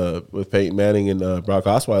with Peyton Manning and Brock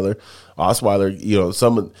Osweiler. Osweiler,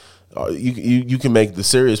 you can make the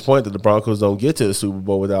serious point that the Broncos don't get to the Super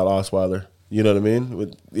Bowl without Osweiler. You know what I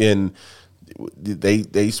mean? And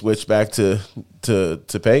they switched back to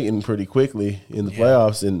Peyton pretty quickly in the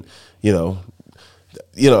playoffs, and I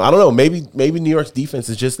don't know. Maybe New York's defense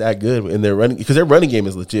is just that good, and their running game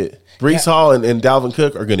is legit. Brees Hall and Dalvin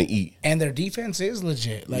Cook are going to eat, and their defense is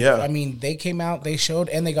legit. I mean, they came out, they showed,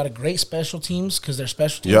 and they got a great special teams because their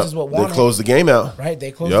special teams is what won. They closed the game out, right?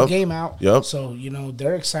 They closed the game out. Yep. So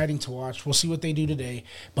they're exciting to watch. We'll see what they do today,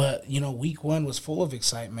 but Week 1 was full of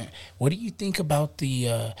excitement. What do you think about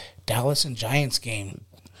the Dallas and Giants game?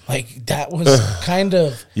 Like, that was kind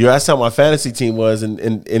of... You asked how my fantasy team was, and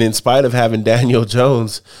in spite of having Daniel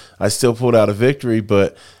Jones, I still pulled out a victory,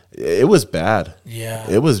 but it was bad. Yeah.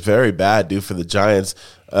 It was very bad, dude, for the Giants.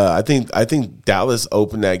 I think Dallas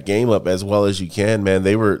opened that game up as well as you can, man.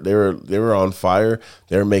 They were on fire.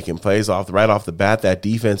 They were making plays right off the bat. That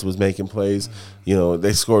defense was making plays.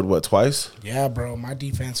 They scored, twice? Yeah, bro. My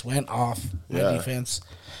defense went off. Defense.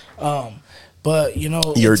 But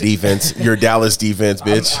your defense, your Dallas defense,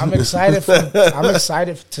 bitch. I'm excited. I'm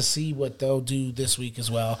excited to see what they'll do this week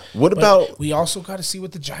as well. We also got to see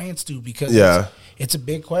what the Giants do because it's a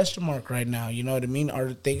big question mark right now. You know what I mean?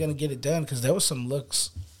 Are they going to get it done? Because there was some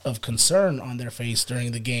looks of concern on their face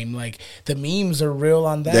during the game. Like, the memes are real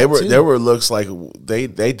on that. There were looks like they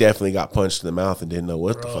definitely got punched in the mouth and didn't know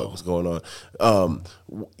what the fuck was going on.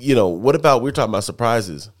 What about, we're talking about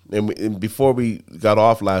surprises, and before we got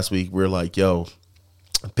off last week, we were like, yo,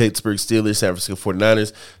 Pittsburgh Steelers, San Francisco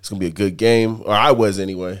 49ers, it's gonna be a good game, or I was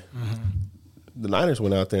anyway. The Niners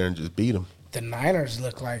went out there and just beat them. The Niners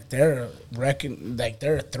look like they're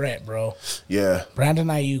a threat, bro. Yeah. Brandon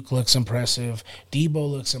Ayuk looks impressive.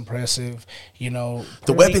 Debo looks impressive. The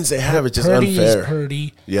weapons they have are just unfair. Is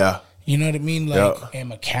Purdy. Yeah. You know what I mean?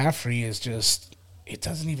 And McCaffrey is just, it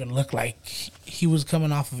doesn't even look like he was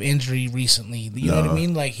coming off of injury recently. You know what I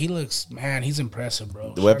mean? Like, he looks, man, he's impressive,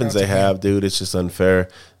 bro. The weapons they have, dude, it's just unfair.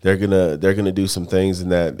 They're gonna do some things in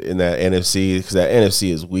that NFC, because that NFC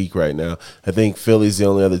is weak right now. I think Philly's the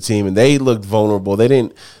only other team, and they looked vulnerable. They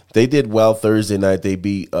did well Thursday night. They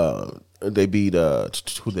beat who they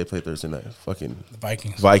play Thursday night? Fucking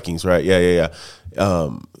the Vikings, right? Yeah.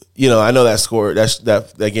 I know that score,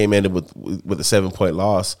 that game ended with a 7-point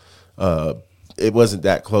loss. It wasn't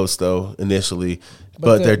that close though initially,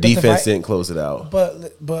 but their defense didn't close it out.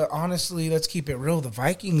 But honestly, let's keep it real. The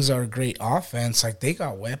Vikings are a great offense. Like, they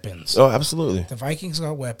got weapons. Oh, absolutely. The Vikings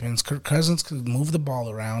got weapons. Kirk Cousins could move the ball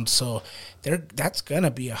around, so that's gonna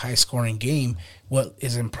be a high scoring game. What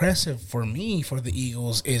is impressive for me for the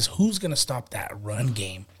Eagles is who's gonna stop that run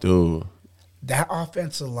game, dude. That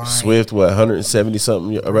offensive line. Swift,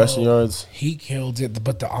 170-something rushing yards? He killed it,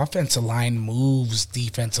 but the offensive line moves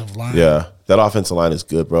defensive line. Yeah, that offensive line is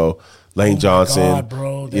good, bro. Lane Johnson, God,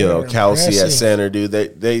 bro, Kelsey at center, dude.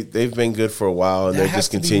 They've been good for a while, and they're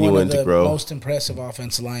just continuing to grow. Most impressive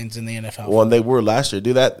offensive lines in the NFL. Well, and they were last year,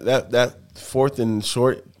 dude. That fourth and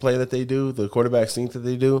short play that they do, the quarterback sneak that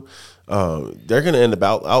they do, they're going to end up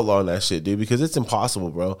outlawing that shit, dude, because it's impossible,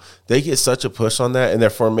 bro. They get such a push on that, and their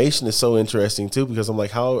formation is so interesting, too, because I'm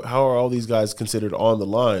like, how are all these guys considered on the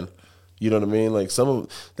line? You know what I mean? Like, some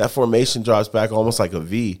of that formation drops back almost like a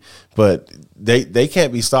V, but they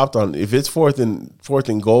can't be stopped on. If it's fourth and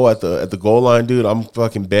goal at the goal line, dude, I'm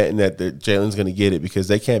fucking betting that Jalen's gonna get it, because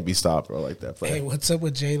they can't be stopped, bro, like that. Hey, what's up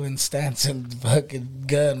with Jalen's stance and fucking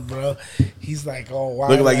gun, bro? He's like, oh wow,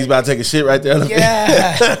 looking like he's about to take a shit right there.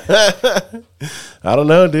 Yeah. I don't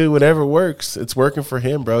know, dude. Whatever works, it's working for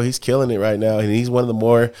him, bro. He's killing it right now, and he's one of the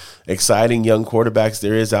more exciting young quarterbacks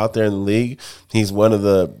there is out there in the league. He's one of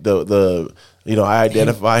the I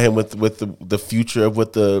identify him with the future of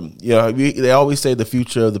what they always say, the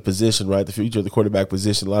future of the position, right? The future of the quarterback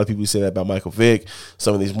position. A lot of people say that about Michael Vick.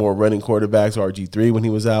 Some of these more running quarterbacks, RG3 when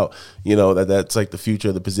he was out, that's like the future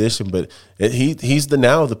of the position. But he's the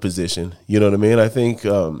now of the position. You know what I mean? I think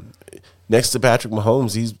next to Patrick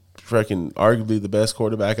Mahomes, he's freaking arguably the best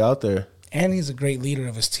quarterback out there. And he's a great leader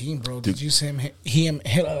of his team, bro. Did you see him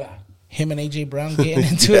and A.J. Brown getting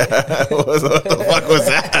into it? What the fuck was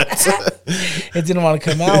that? It didn't want to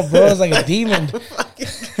come out, bro. It was like a demon.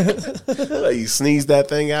 You sneezed that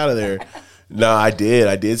thing out of there. No, I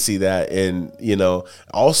did see that. And,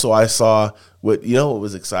 also I saw what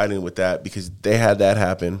was exciting with that, because they had that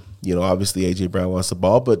happen. Obviously A.J. Brown wants the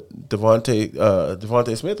ball, but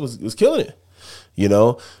Devontae Smith was killing it.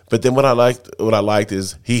 But then what I liked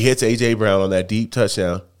is he hits A.J. Brown on that deep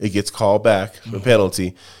touchdown. It gets called back for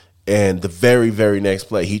penalty. And the very, very next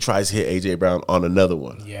play, he tries to hit A.J. Brown on another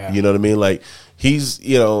one. Yeah. You know what I mean? Like, he's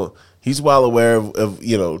he's well aware of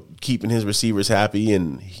keeping his receivers happy,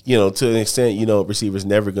 and to an extent, receivers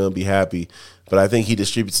never going to be happy, but I think he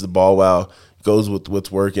distributes the ball well, goes with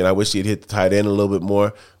what's working. I wish he'd hit the tight end a little bit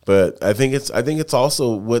more, but I think it's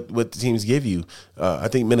also what the teams give you. I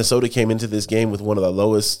think Minnesota came into this game with one of the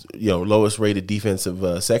lowest rated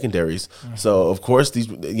defensive secondaries. Mm-hmm. So of course these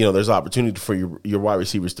there's opportunity for your wide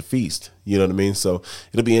receivers to feast. You know what I mean? So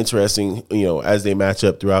it'll be interesting as they match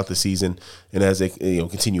up throughout the season and as they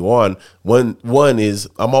continue on. One is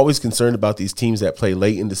I'm always concerned about these teams that play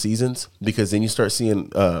late in the seasons, because then you start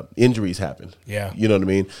seeing injuries happen. Yeah, you know what I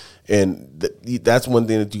mean. And that's one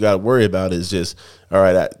thing that you got to worry about is just, all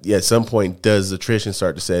right, at some point, does attrition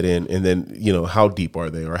start to set in? And then, how deep are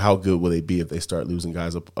they, or how good will they be if they start losing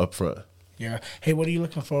guys up front? Yeah. Hey, what are you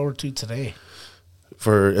looking forward to today?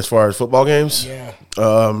 As far as football games? Yeah.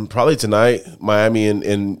 Probably tonight, Miami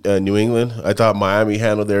and New England. I thought Miami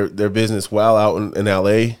handled their business well out in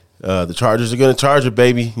L.A. The Chargers are going to charge it,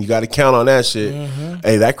 baby. You got to count on that shit. Mm-hmm.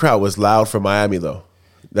 Hey, that crowd was loud for Miami, though.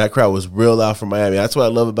 That crowd was real loud for Miami. That's what I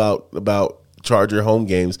love about Charger home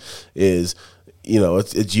games is,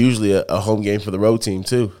 it's usually a home game for the road team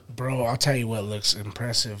too. Bro, I'll tell you what looks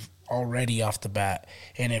impressive already off the bat.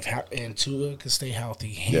 And if Tua could stay healthy,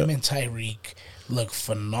 him and Tyreek look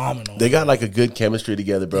phenomenal. They got like a good chemistry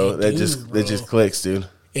together, bro. That just clicks, dude.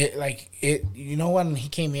 When he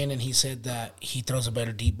came in and he said that he throws a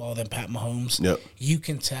better deep ball than Pat Mahomes, yep. You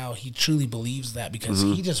can tell he truly believes that, because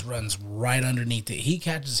he just runs right underneath it. He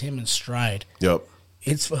catches him in stride. Yep.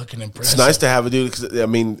 It's fucking impressive. It's nice to have a dude, because,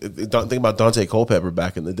 think about Dante Culpepper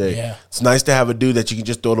back in the day. Yeah. It's nice to have a dude that you can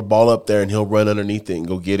just throw the ball up there and he'll run underneath it and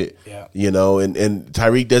go get it. Yeah. And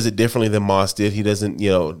Tyreek does it differently than Moss did. He doesn't,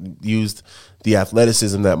 use the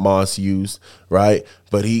athleticism that Moss used, right?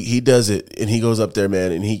 But he does it, and he goes up there,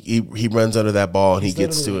 man, and he runs under that ball, and he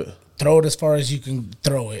gets to it. Throw it as far as you can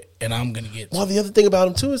throw it, and I'm going to get to it. Well, the other thing about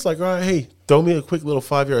him, too, is like, all right, hey, throw me a quick little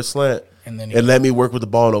 5-yard slant and let me work with the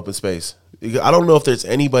ball in open space. I don't know if there's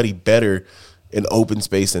anybody better in open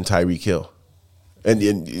space than Tyreek Hill. And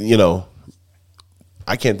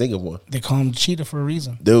I can't think of one. They call him Cheetah for a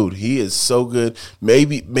reason. Dude, he is so good.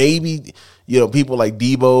 Maybe people like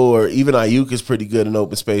Debo or even Ayuk is pretty good in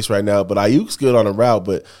open space right now, but Ayuk's good on a route.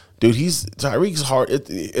 But, dude, Tyreek's hard.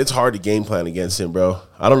 It's hard to game plan against him, bro.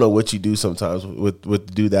 I don't know what you do sometimes with to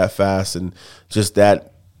do that fast and just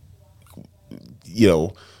that,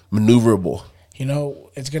 maneuverable.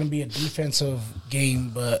 It's going to be a defensive game,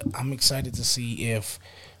 but I'm excited to see if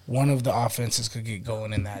one of the offenses could get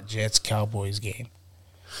going in that Jets-Cowboys game.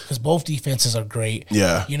 Because both defenses are great.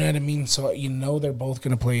 Yeah. You know what I mean? So, they're both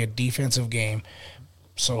going to play a defensive game.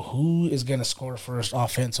 So, who is going to score first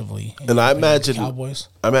offensively? And I imagine Cowboys?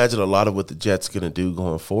 I imagine a lot of what the Jets going to do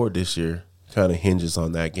going forward this year kind of hinges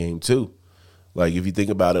on that game, too. Like, if you think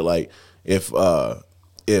about it, like, if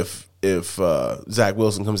Zach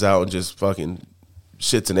Wilson comes out and just fucking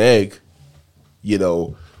shits an egg,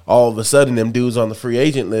 all of a sudden them dudes on the free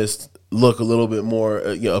agent list look a little bit more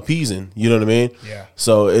appeasing. You know what I mean? Yeah.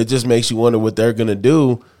 So it just makes you wonder what they're gonna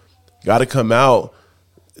do. Got to come out.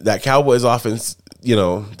 That Cowboys offense,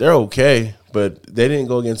 they're okay, but they didn't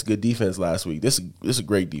go against good defense last week. This is a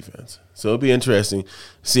great defense. So it'll be interesting to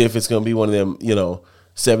see if it's gonna be one of them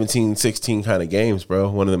 17-16 kind of games, bro.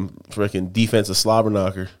 One of them freaking defensive slobber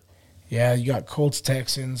knocker. Yeah, you got Colts,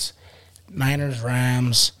 Texans, Niners,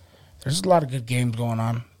 Rams. There's a lot of good games going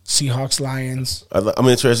on. Seahawks, Lions. I'm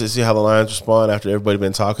interested to see how the Lions respond after everybody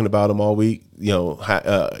been talking about them all week.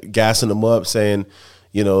 Gassing them up, saying,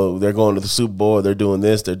 they're going to the Super Bowl, they're doing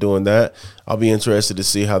this, they're doing that. I'll be interested to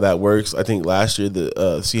see how that works. I think last year the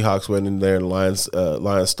Seahawks went in there and Lions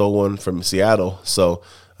stole one from Seattle. So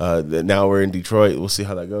now we're in Detroit. We'll see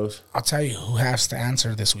how that goes. I'll tell you who has to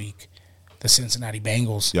answer this week: the Cincinnati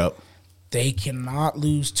Bengals. Yep. They cannot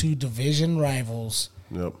lose two division rivals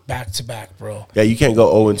back to back, bro. Yeah, you can't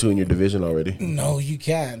go 0-2 in your division already. No, you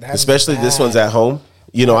can't. Especially this one's at home.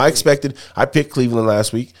 I picked Cleveland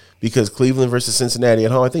last week because Cleveland versus Cincinnati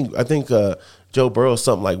at home. I think Joe Burrow's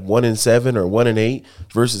something like 1-7 or 1-8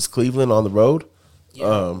 versus Cleveland on the road.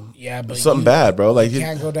 But something bad, bro. Like you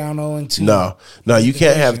can't go down 0-2. No, you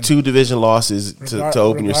can't have two division losses to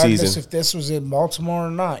open your season. Regardless if this was in Baltimore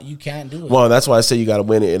or not, you can't do it. Well, that's why I say you got to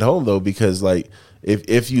win it at home though, because like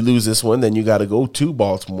if you lose this one, then you got to go to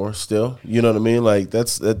Baltimore still. You know what I mean? Like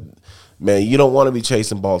that's man, you don't want to be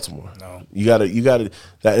chasing Baltimore. No. You gotta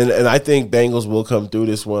that, and I think Bengals will come through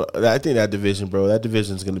this one. I think that division, bro, that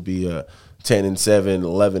division is gonna be 10-7,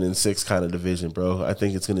 11-6 kind of division, bro. I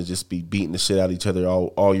think it's gonna just be beating the shit out of each other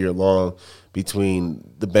all year long between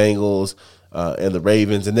the Bengals and the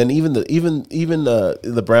Ravens, and then even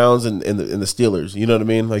the Browns and the Steelers. You know what I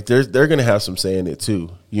mean? Like they're gonna have some say in it too.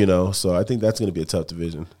 You know, so I think that's gonna be a tough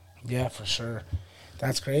division. Yeah, for sure.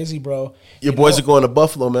 That's crazy, bro. Your boys are going to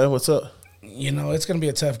Buffalo, man. What's up? You know, it's going to be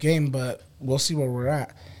a tough game, but we'll see where we're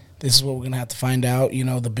at. This is what we're going to have to find out. You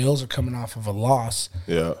know, the Bills are coming off of a loss.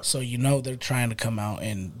 Yeah. So, you know, they're trying to come out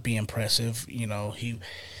and be impressive. You know,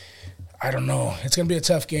 I don't know. It's going to be a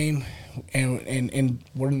tough game, and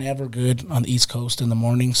we're never good on the East Coast in the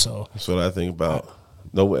morning. So That's what I think about.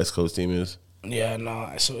 No West Coast team is. Yeah,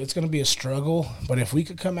 no. So it's going to be a struggle. But if we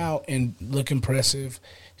could come out and look impressive,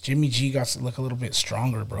 Jimmy G got to look a little bit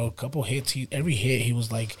stronger, bro. A couple hits. Every hit, he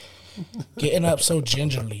was like getting up so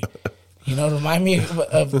gingerly. You know, remind me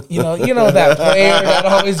of you know that player that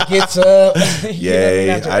always gets up.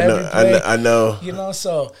 Yeah, I know. You know,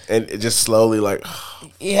 so and it just slowly like,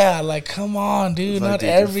 yeah, like come on, dude, like, not dude,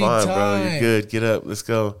 every you're fine, time. bro. You're good. Get up. Let's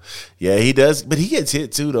go. Yeah, he does, but he gets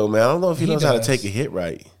hit too, though, man. I don't know if he knows how to take a hit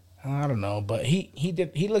right. I don't know, but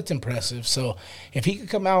he looked impressive. So if he could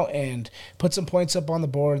come out and put some points up on the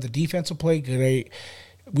board, the defense will play great.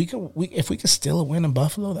 If we could steal a win in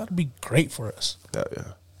Buffalo, that would be great for us.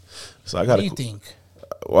 Yeah. So I got. What do you think?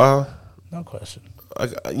 Well, no question.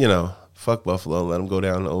 Fuck Buffalo. Let them go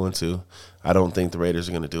down 0-2. I don't think the Raiders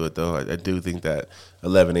are going to do it though. I do think that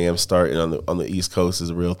 11 a.m. start on the East Coast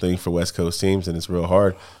is a real thing for West Coast teams, and it's real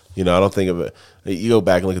hard. You know, I don't think of it. You go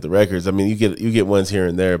back and look at the records. I mean, you get ones here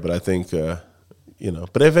and there, but I think,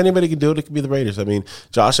 But if anybody can do it, it could be the Raiders. I mean,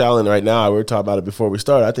 Josh Allen right now. We were talking about it before we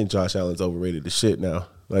started. I think Josh Allen's overrated as shit now.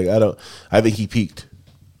 Like I think he peaked.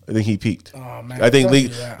 Oh man, I think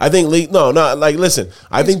league. No, not like. Listen,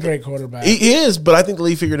 I think a great quarterback. He is, but I think the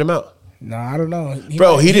league figured him out. No, I don't know,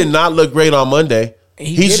 He did not look great on Monday.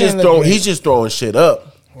 He's just throwing shit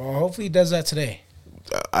up. Well, hopefully he does that today.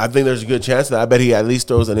 I think there's a good chance that I bet he at least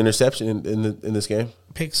throws an interception in this game.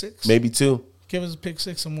 Pick six, maybe 2. Give us a pick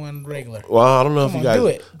six and one regular. Well, I don't know if you guys. Do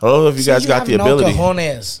it. I don't know if you guys got the ability.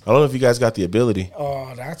 Cojones. I don't know if you guys got the ability.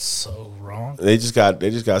 Oh, that's so wrong. They just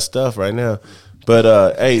got stuff right now.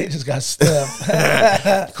 But hey, they just got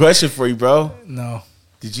stuff. Question for you, bro. No.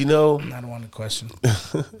 Did you know? I don't want a question.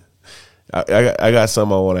 I got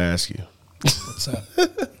something I want to ask you. What's up,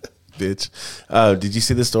 bitch? Did you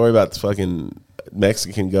see the story about the fucking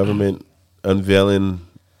Mexican government unveiling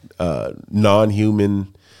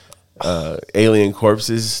non-human alien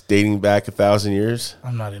corpses dating back 1,000 years?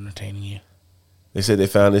 I'm not entertaining you. They said they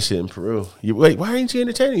found this shit in Peru. Wait, why aren't you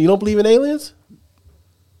entertaining? You don't believe in aliens?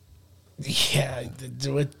 Yeah,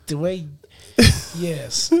 the way.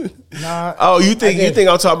 Yes. Nah. Oh, you think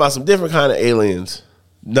I'm talking about some different kind of aliens?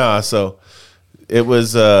 Nah. So it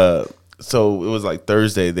was like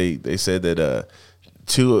Thursday. They said that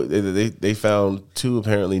they found 2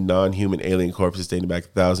 apparently non-human alien corpses dating back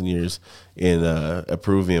 1,000 years in a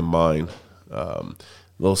Peruvian mine.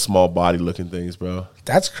 Little small body looking things, bro.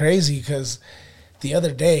 That's crazy because the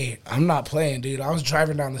other day, I'm not playing, dude. I was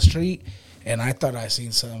driving down the street and I thought I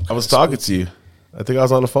seen something. I was talking to you. I think I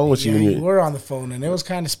was on the phone with you. You were on the phone, and it was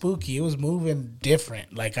kind of spooky. It was moving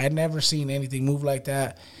different. Like, I'd never seen anything move like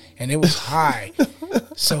that, and it was high.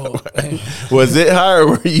 So, was it high or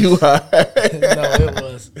were you high? No, it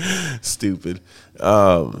was. Stupid.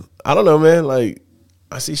 I don't know, man. Like,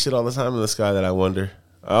 I see shit all the time in the sky that I wonder.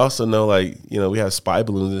 I also know, like, we have spy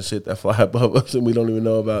balloons and shit that fly above us and we don't even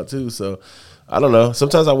know about, too. So, I don't know.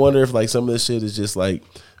 Sometimes I wonder if, like, some of this shit is just, like,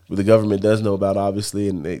 the government does know about, obviously,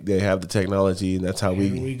 and they have the technology, and that's how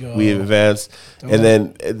we advance. And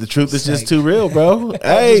then the truth is just too real, bro.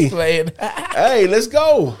 Hey, hey, let's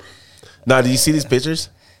go. Now, do you see these pictures?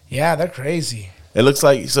 Yeah, they're crazy. It looks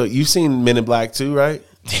like, so you've seen Men in Black 2, right?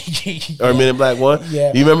 Yeah. Or Men in Black 1?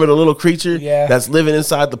 Yeah. You remember the little creature that's living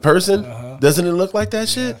inside the person? Uh-huh. Doesn't it look like that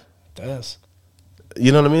shit? It does.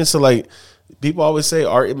 You know what I mean? So, like, people always say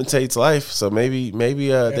art imitates life. So maybe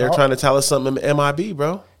they're trying to tell us something MIB,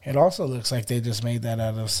 bro. It also looks like they just made that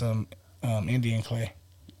out of some Indian clay.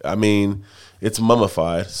 I mean, it's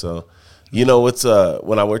mummified. So, what's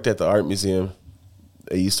when I worked at the art museum,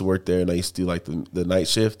 I used to work there, and I used to do like the night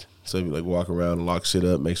shift. So you like walk around and lock shit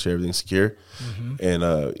up, make sure everything's secure. Mm-hmm.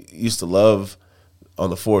 And used to love on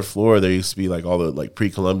the 4th floor. There used to be like all the like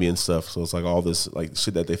pre-Columbian stuff. So it's like all this like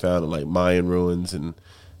shit that they found in like Mayan ruins and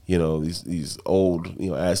these old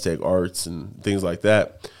Aztec arts and things like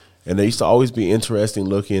that. And there used to always be interesting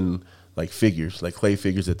looking like figures, like clay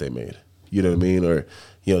figures that they made. you know what I mean, or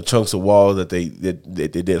chunks of wall that they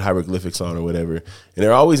did hieroglyphics on or whatever. And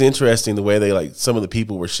they're always interesting the way they like some of the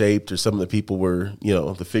people were shaped or some of the people were,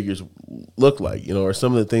 the figures look like, or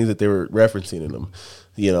some of the things that they were referencing in them,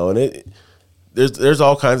 and there's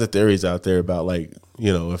all kinds of theories out there about like,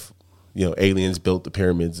 if, aliens built the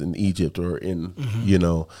pyramids in Egypt or in,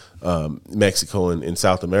 Mexico and in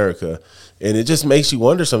South America. And it just makes you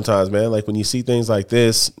wonder sometimes, man, like when you see things like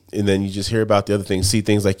this and then you just hear about the other things, see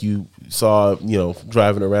things like you saw,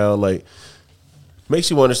 driving around, like makes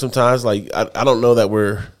you wonder sometimes, like, I don't know that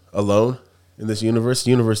we're alone in this universe. The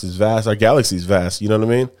universe is vast. Our galaxy is vast. You know what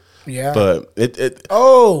I mean? Yeah. But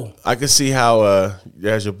I could see how,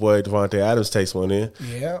 as your boy Devontae Adams takes one in.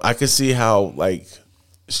 Yeah. I could see how, like,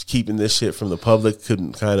 keeping this shit from the public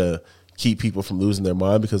couldn't kind of keep people from losing their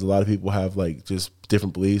mind, because a lot of people have like just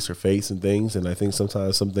different beliefs or faiths and things, and I think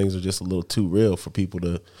sometimes some things are just a little too real for people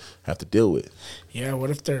to have to deal with. Yeah,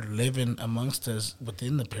 what if they're living amongst us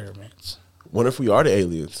within the pyramids? What if we are the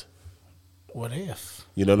aliens? What if?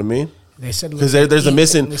 You know what I mean? They said because there's a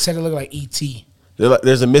missing. They said it looked like E.T.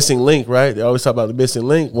 There's a missing link, right? They always talk about the missing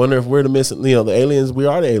link. Wonder if we're the missing. The aliens. We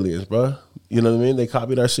are the aliens, bro. You know what I mean? They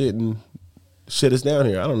copied our shit and shit is down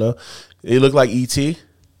here. I don't know. It looked like E.T.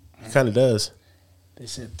 It kind of does. They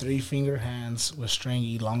said 3-finger hands with string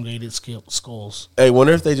elongated skulls. Hey,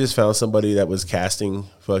 wonder if they just found somebody that was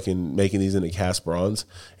making these into cast bronze,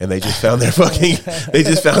 and they just found they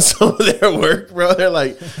just found some of their work, bro. They're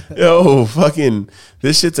like, yo,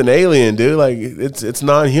 this shit's an alien, dude. Like, it's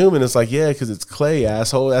non-human. It's like, yeah, because it's clay,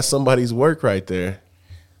 asshole. That's somebody's work right there.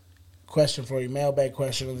 Question for you, mailbag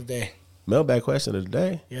question of the day. Mailbag question of the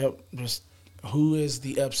day? Yep. Just who is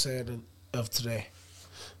the upset of today?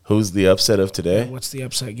 Who's the upset of today? What's the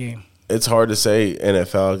upset game? It's hard to say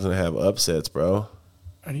NFL is going to have upsets, bro.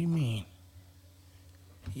 What do you mean?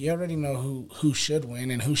 You already know who should win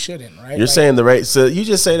and who shouldn't, right? You're saying the Raiders. So you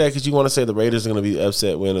just say that because you want to say the Raiders are going to be the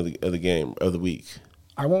upset win of the game of the week.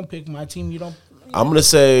 I won't pick my team. You don't. I'm going to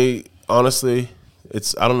say, honestly,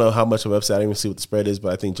 I don't know how much of an upset. I didn't even see what the spread is,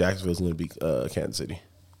 but I think Jacksonville's going to beat Kansas City.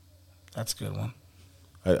 That's a good one.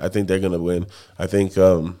 I think they're going to win. I think,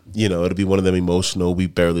 it'll be one of them emotional, we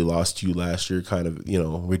barely lost to you last year kind of,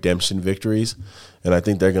 redemption victories. And I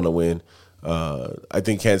think they're going to win. I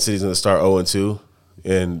think Kansas City's going to start 0-2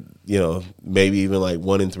 and, maybe even like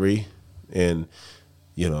 1-3 and,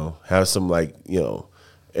 have some like,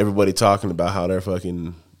 everybody talking about how they're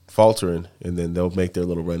fucking faltering, and then they'll make their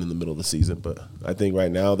little run in the middle of the season. But I think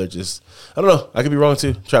right now they're just, I don't know. I could be wrong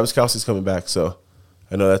too. Travis Kelce's coming back, so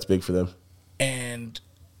I know that's big for them. And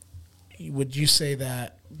would you say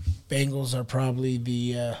that Bengals are probably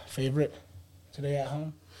the favorite today at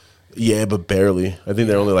home? Yeah, but barely. I think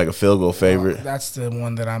they're only like a field goal favorite. Well, that's the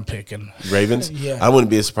one that I'm picking. Ravens? Yeah. I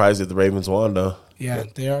wouldn't be surprised if the Ravens won, though. Yeah,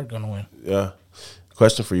 they are going to win. Yeah.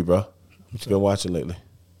 Question for you, bro. What you been watching lately?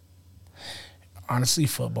 Honestly,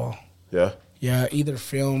 football. Yeah? Yeah, either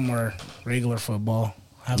film or regular football.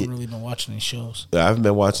 I haven't really been watching any shows. Yeah, I haven't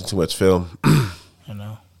been watching too much film. I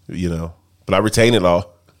know. But I retain it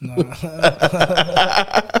all. No.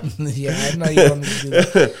 Yeah, I know you want me to do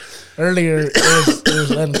that. Earlier, it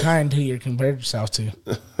was unkind who you compared yourself to.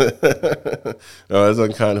 Oh, it's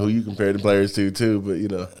unkind who you compared the players to, too, but,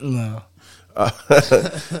 No.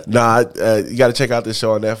 You got to check out this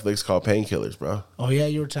show on Netflix called Painkillers, bro. Oh, yeah,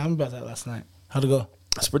 you were telling me about that last night. How'd it go?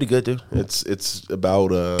 It's pretty good, dude. It's about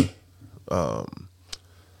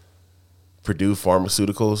Purdue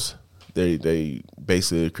Pharmaceuticals. They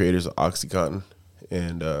basically the creators of OxyContin.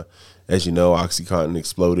 And as you know, OxyContin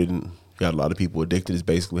exploded and got a lot of people addicted. It's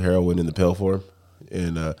basically heroin in the pill form.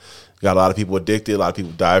 And got a lot of people addicted. A lot of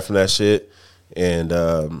people died from that shit. And,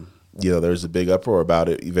 there's a big uproar about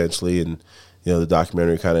it eventually. And, the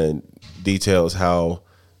documentary kind of details how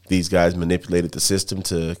these guys manipulated the system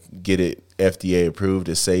to get it FDA approved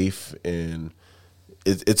as safe. And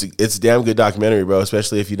it's a damn good documentary, bro,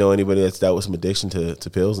 especially if you know anybody that's dealt with some addiction to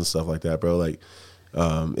pills and stuff like that, bro. Like,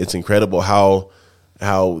 it's incredible how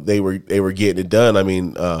they were getting it done. I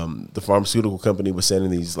mean, the pharmaceutical company was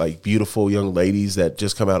sending these like beautiful young ladies that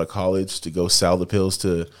just come out of college to go sell the pills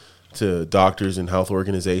to doctors and health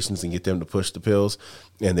organizations and get them to push the pills,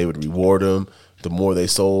 and they would reward them. The more they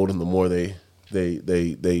sold and the more they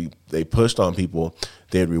pushed on people,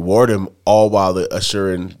 they'd reward them, all while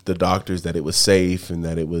assuring the doctors that it was safe and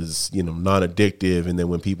that it was non-addictive. And then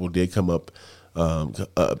when people did come up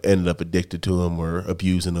ended up addicted to them or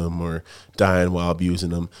abusing them or dying while abusing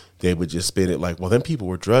them, they would just spin it like, well, then people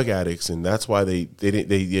were drug addicts and that's why they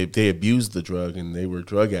abused the drug and they were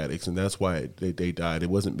drug addicts and that's why they died. It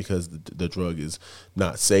wasn't because the drug is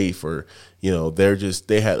not safe or,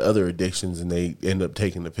 they had other addictions and they end up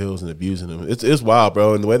taking the pills and abusing them. It's wild,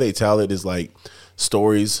 bro. And the way they tell it is like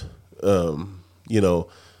stories,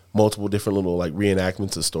 multiple different little like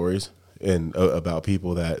reenactments of stories and about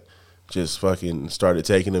people that just fucking started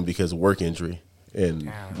taking them because of work injury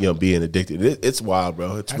and being addicted. It's wild,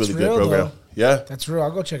 bro. It's really good program. Though. Yeah, that's real.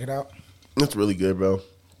 I'll go check it out. It's really good, bro.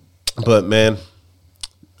 But man,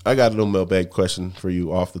 I got a little mailbag question for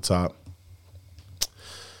you off the top.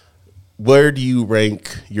 Where do you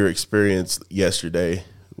rank your experience yesterday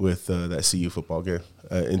with that CU football game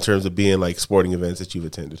in terms of being like sporting events that you've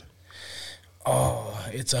attended? Oh,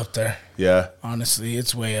 it's up there. Yeah. Honestly,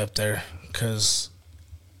 it's way up there because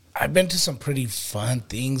I've been to some pretty fun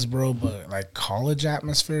things, bro, but like college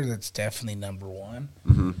atmosphere, that's definitely number one.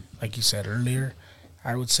 Mm-hmm. Like you said earlier,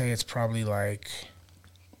 I would say it's probably like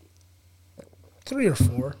 3 or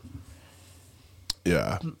 4.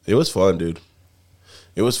 Yeah. It was fun, dude.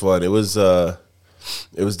 It was fun. It was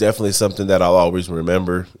definitely something that I'll always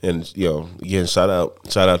remember. And, again, shout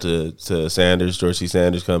out to Sanders, George C.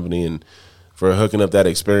 Sanders Company, and for hooking up that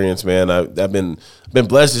experience, man. I've been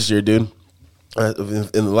blessed this year, dude.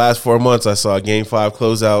 In the last 4 months, I saw a Game 5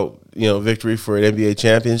 closeout, victory for an NBA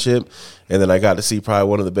championship, and then I got to see probably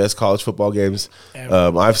one of the best college football games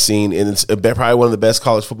I've seen, and it's probably one of the best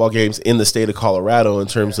college football games in the state of Colorado in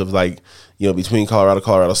terms of like, between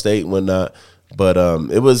Colorado State and whatnot. But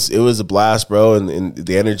it was a blast, bro, and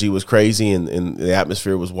the energy was crazy, and the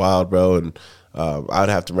atmosphere was wild, bro, and I'd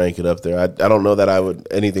have to rank it up there. I don't know that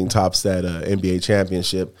anything tops that NBA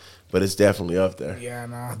championship, but it's definitely up there. Yeah,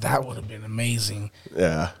 no, that would have been amazing.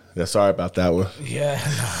 Yeah, sorry about that one. Yeah,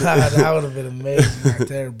 that would have been amazing right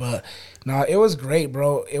there. But no, it was great,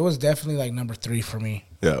 bro. It was definitely like number 3 for me.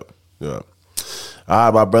 Yeah. All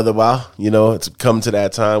right, my brother. Well, it's come to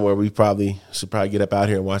that time where we should get up out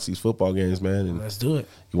here and watch these football games, man. And let's do it.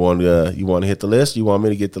 You want to hit the list? You want me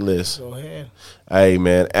to get the list? Go ahead. Hey,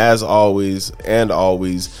 man, as always,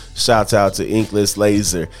 shouts out to Inkless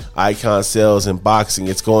Laser, Icon Sales and Boxing.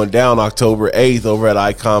 It's going down October 8th over at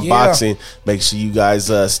Icon Boxing. Make sure you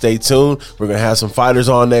guys stay tuned. We're going to have some fighters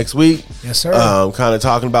on next week. Yes, sir. Kind of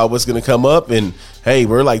talking about what's going to come up. And, hey,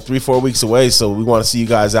 we're like 3-4 weeks away, so we want to see you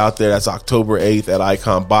guys out there. That's October 8th at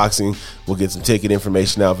Icon Boxing. We'll get some ticket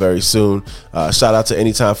information out very soon. Shout out to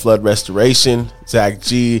Anytime Flood Restoration, Zach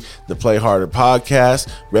G, the Play Harder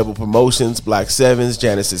Podcast, Rebel Promotions, Black Sevens,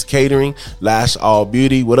 Janice's Catering, Lash All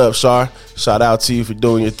Beauty. What up, Shar? Shout out to you for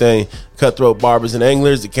doing your thing. Cutthroat Barbers and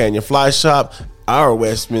Anglers, the Canyon Fly Shop, our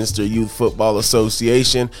Westminster Youth Football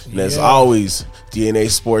Association, and as always, DNA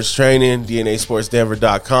Sports Training,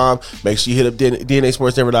 DNASportsDenver.com. Make sure you hit up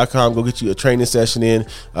DNASportsDenver.com. Go get you a training session in.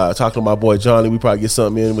 Talk to my boy Johnny. We probably get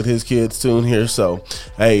something in with his kids soon here. So,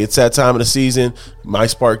 hey, it's that time of the season.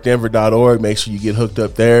 MySparkDenver.org. Make sure you get hooked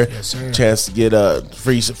up there. Yes, sir. Chance to get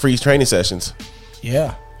free training sessions.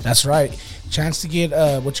 Yeah, that's right. Chance to get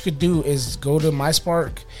what you could do is go to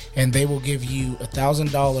MySpark, and they will give you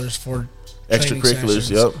 $1,000 for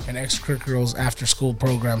extracurriculars, and extracurriculars after school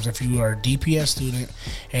programs. If you are a DPS student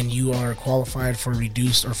and you are qualified for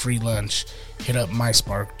reduced or free lunch, hit up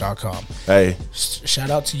myspark.com. Hey, shout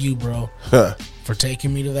out to you, bro, for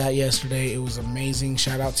taking me to that yesterday. It was amazing.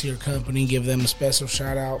 Shout out to your company. Give them a special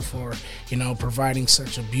shout out for providing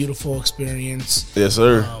such a beautiful experience. Yes,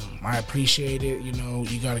 sir. I appreciate it.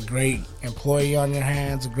 You got a great employee on your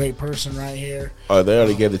hands, a great person right here. Oh, they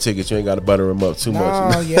already gave the tickets. You ain't got to butter them up too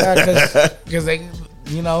much. Oh, yeah, because they,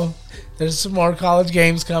 there's some more college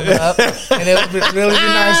games coming up, and it would really be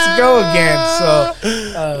nice to go again.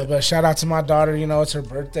 So, but shout out to my daughter. It's her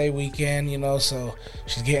birthday weekend. So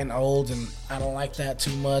she's getting old, and I don't like that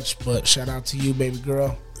too much. But shout out to you, baby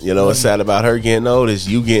girl. What's sad about her getting old is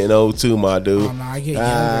you getting old too, my dude. Oh, no, I get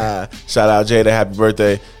younger. Shout out Jada, happy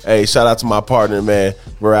birthday. Hey, shout out to my partner, man.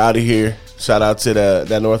 We're out of here. Shout out to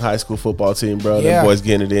that North High School football team, bro. Yeah. Them boys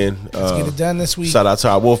getting it in. Let's get it done this week. Shout out to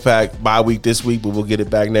our Wolfpack. Bye week this week, but we'll get it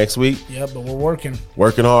back next week. Yeah, but we're working.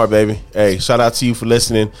 Working hard, baby. Hey, shout out to you for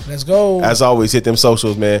listening. Let's go. As always, hit them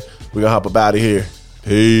socials, man. We're going to hop up out of here.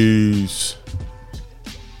 Peace.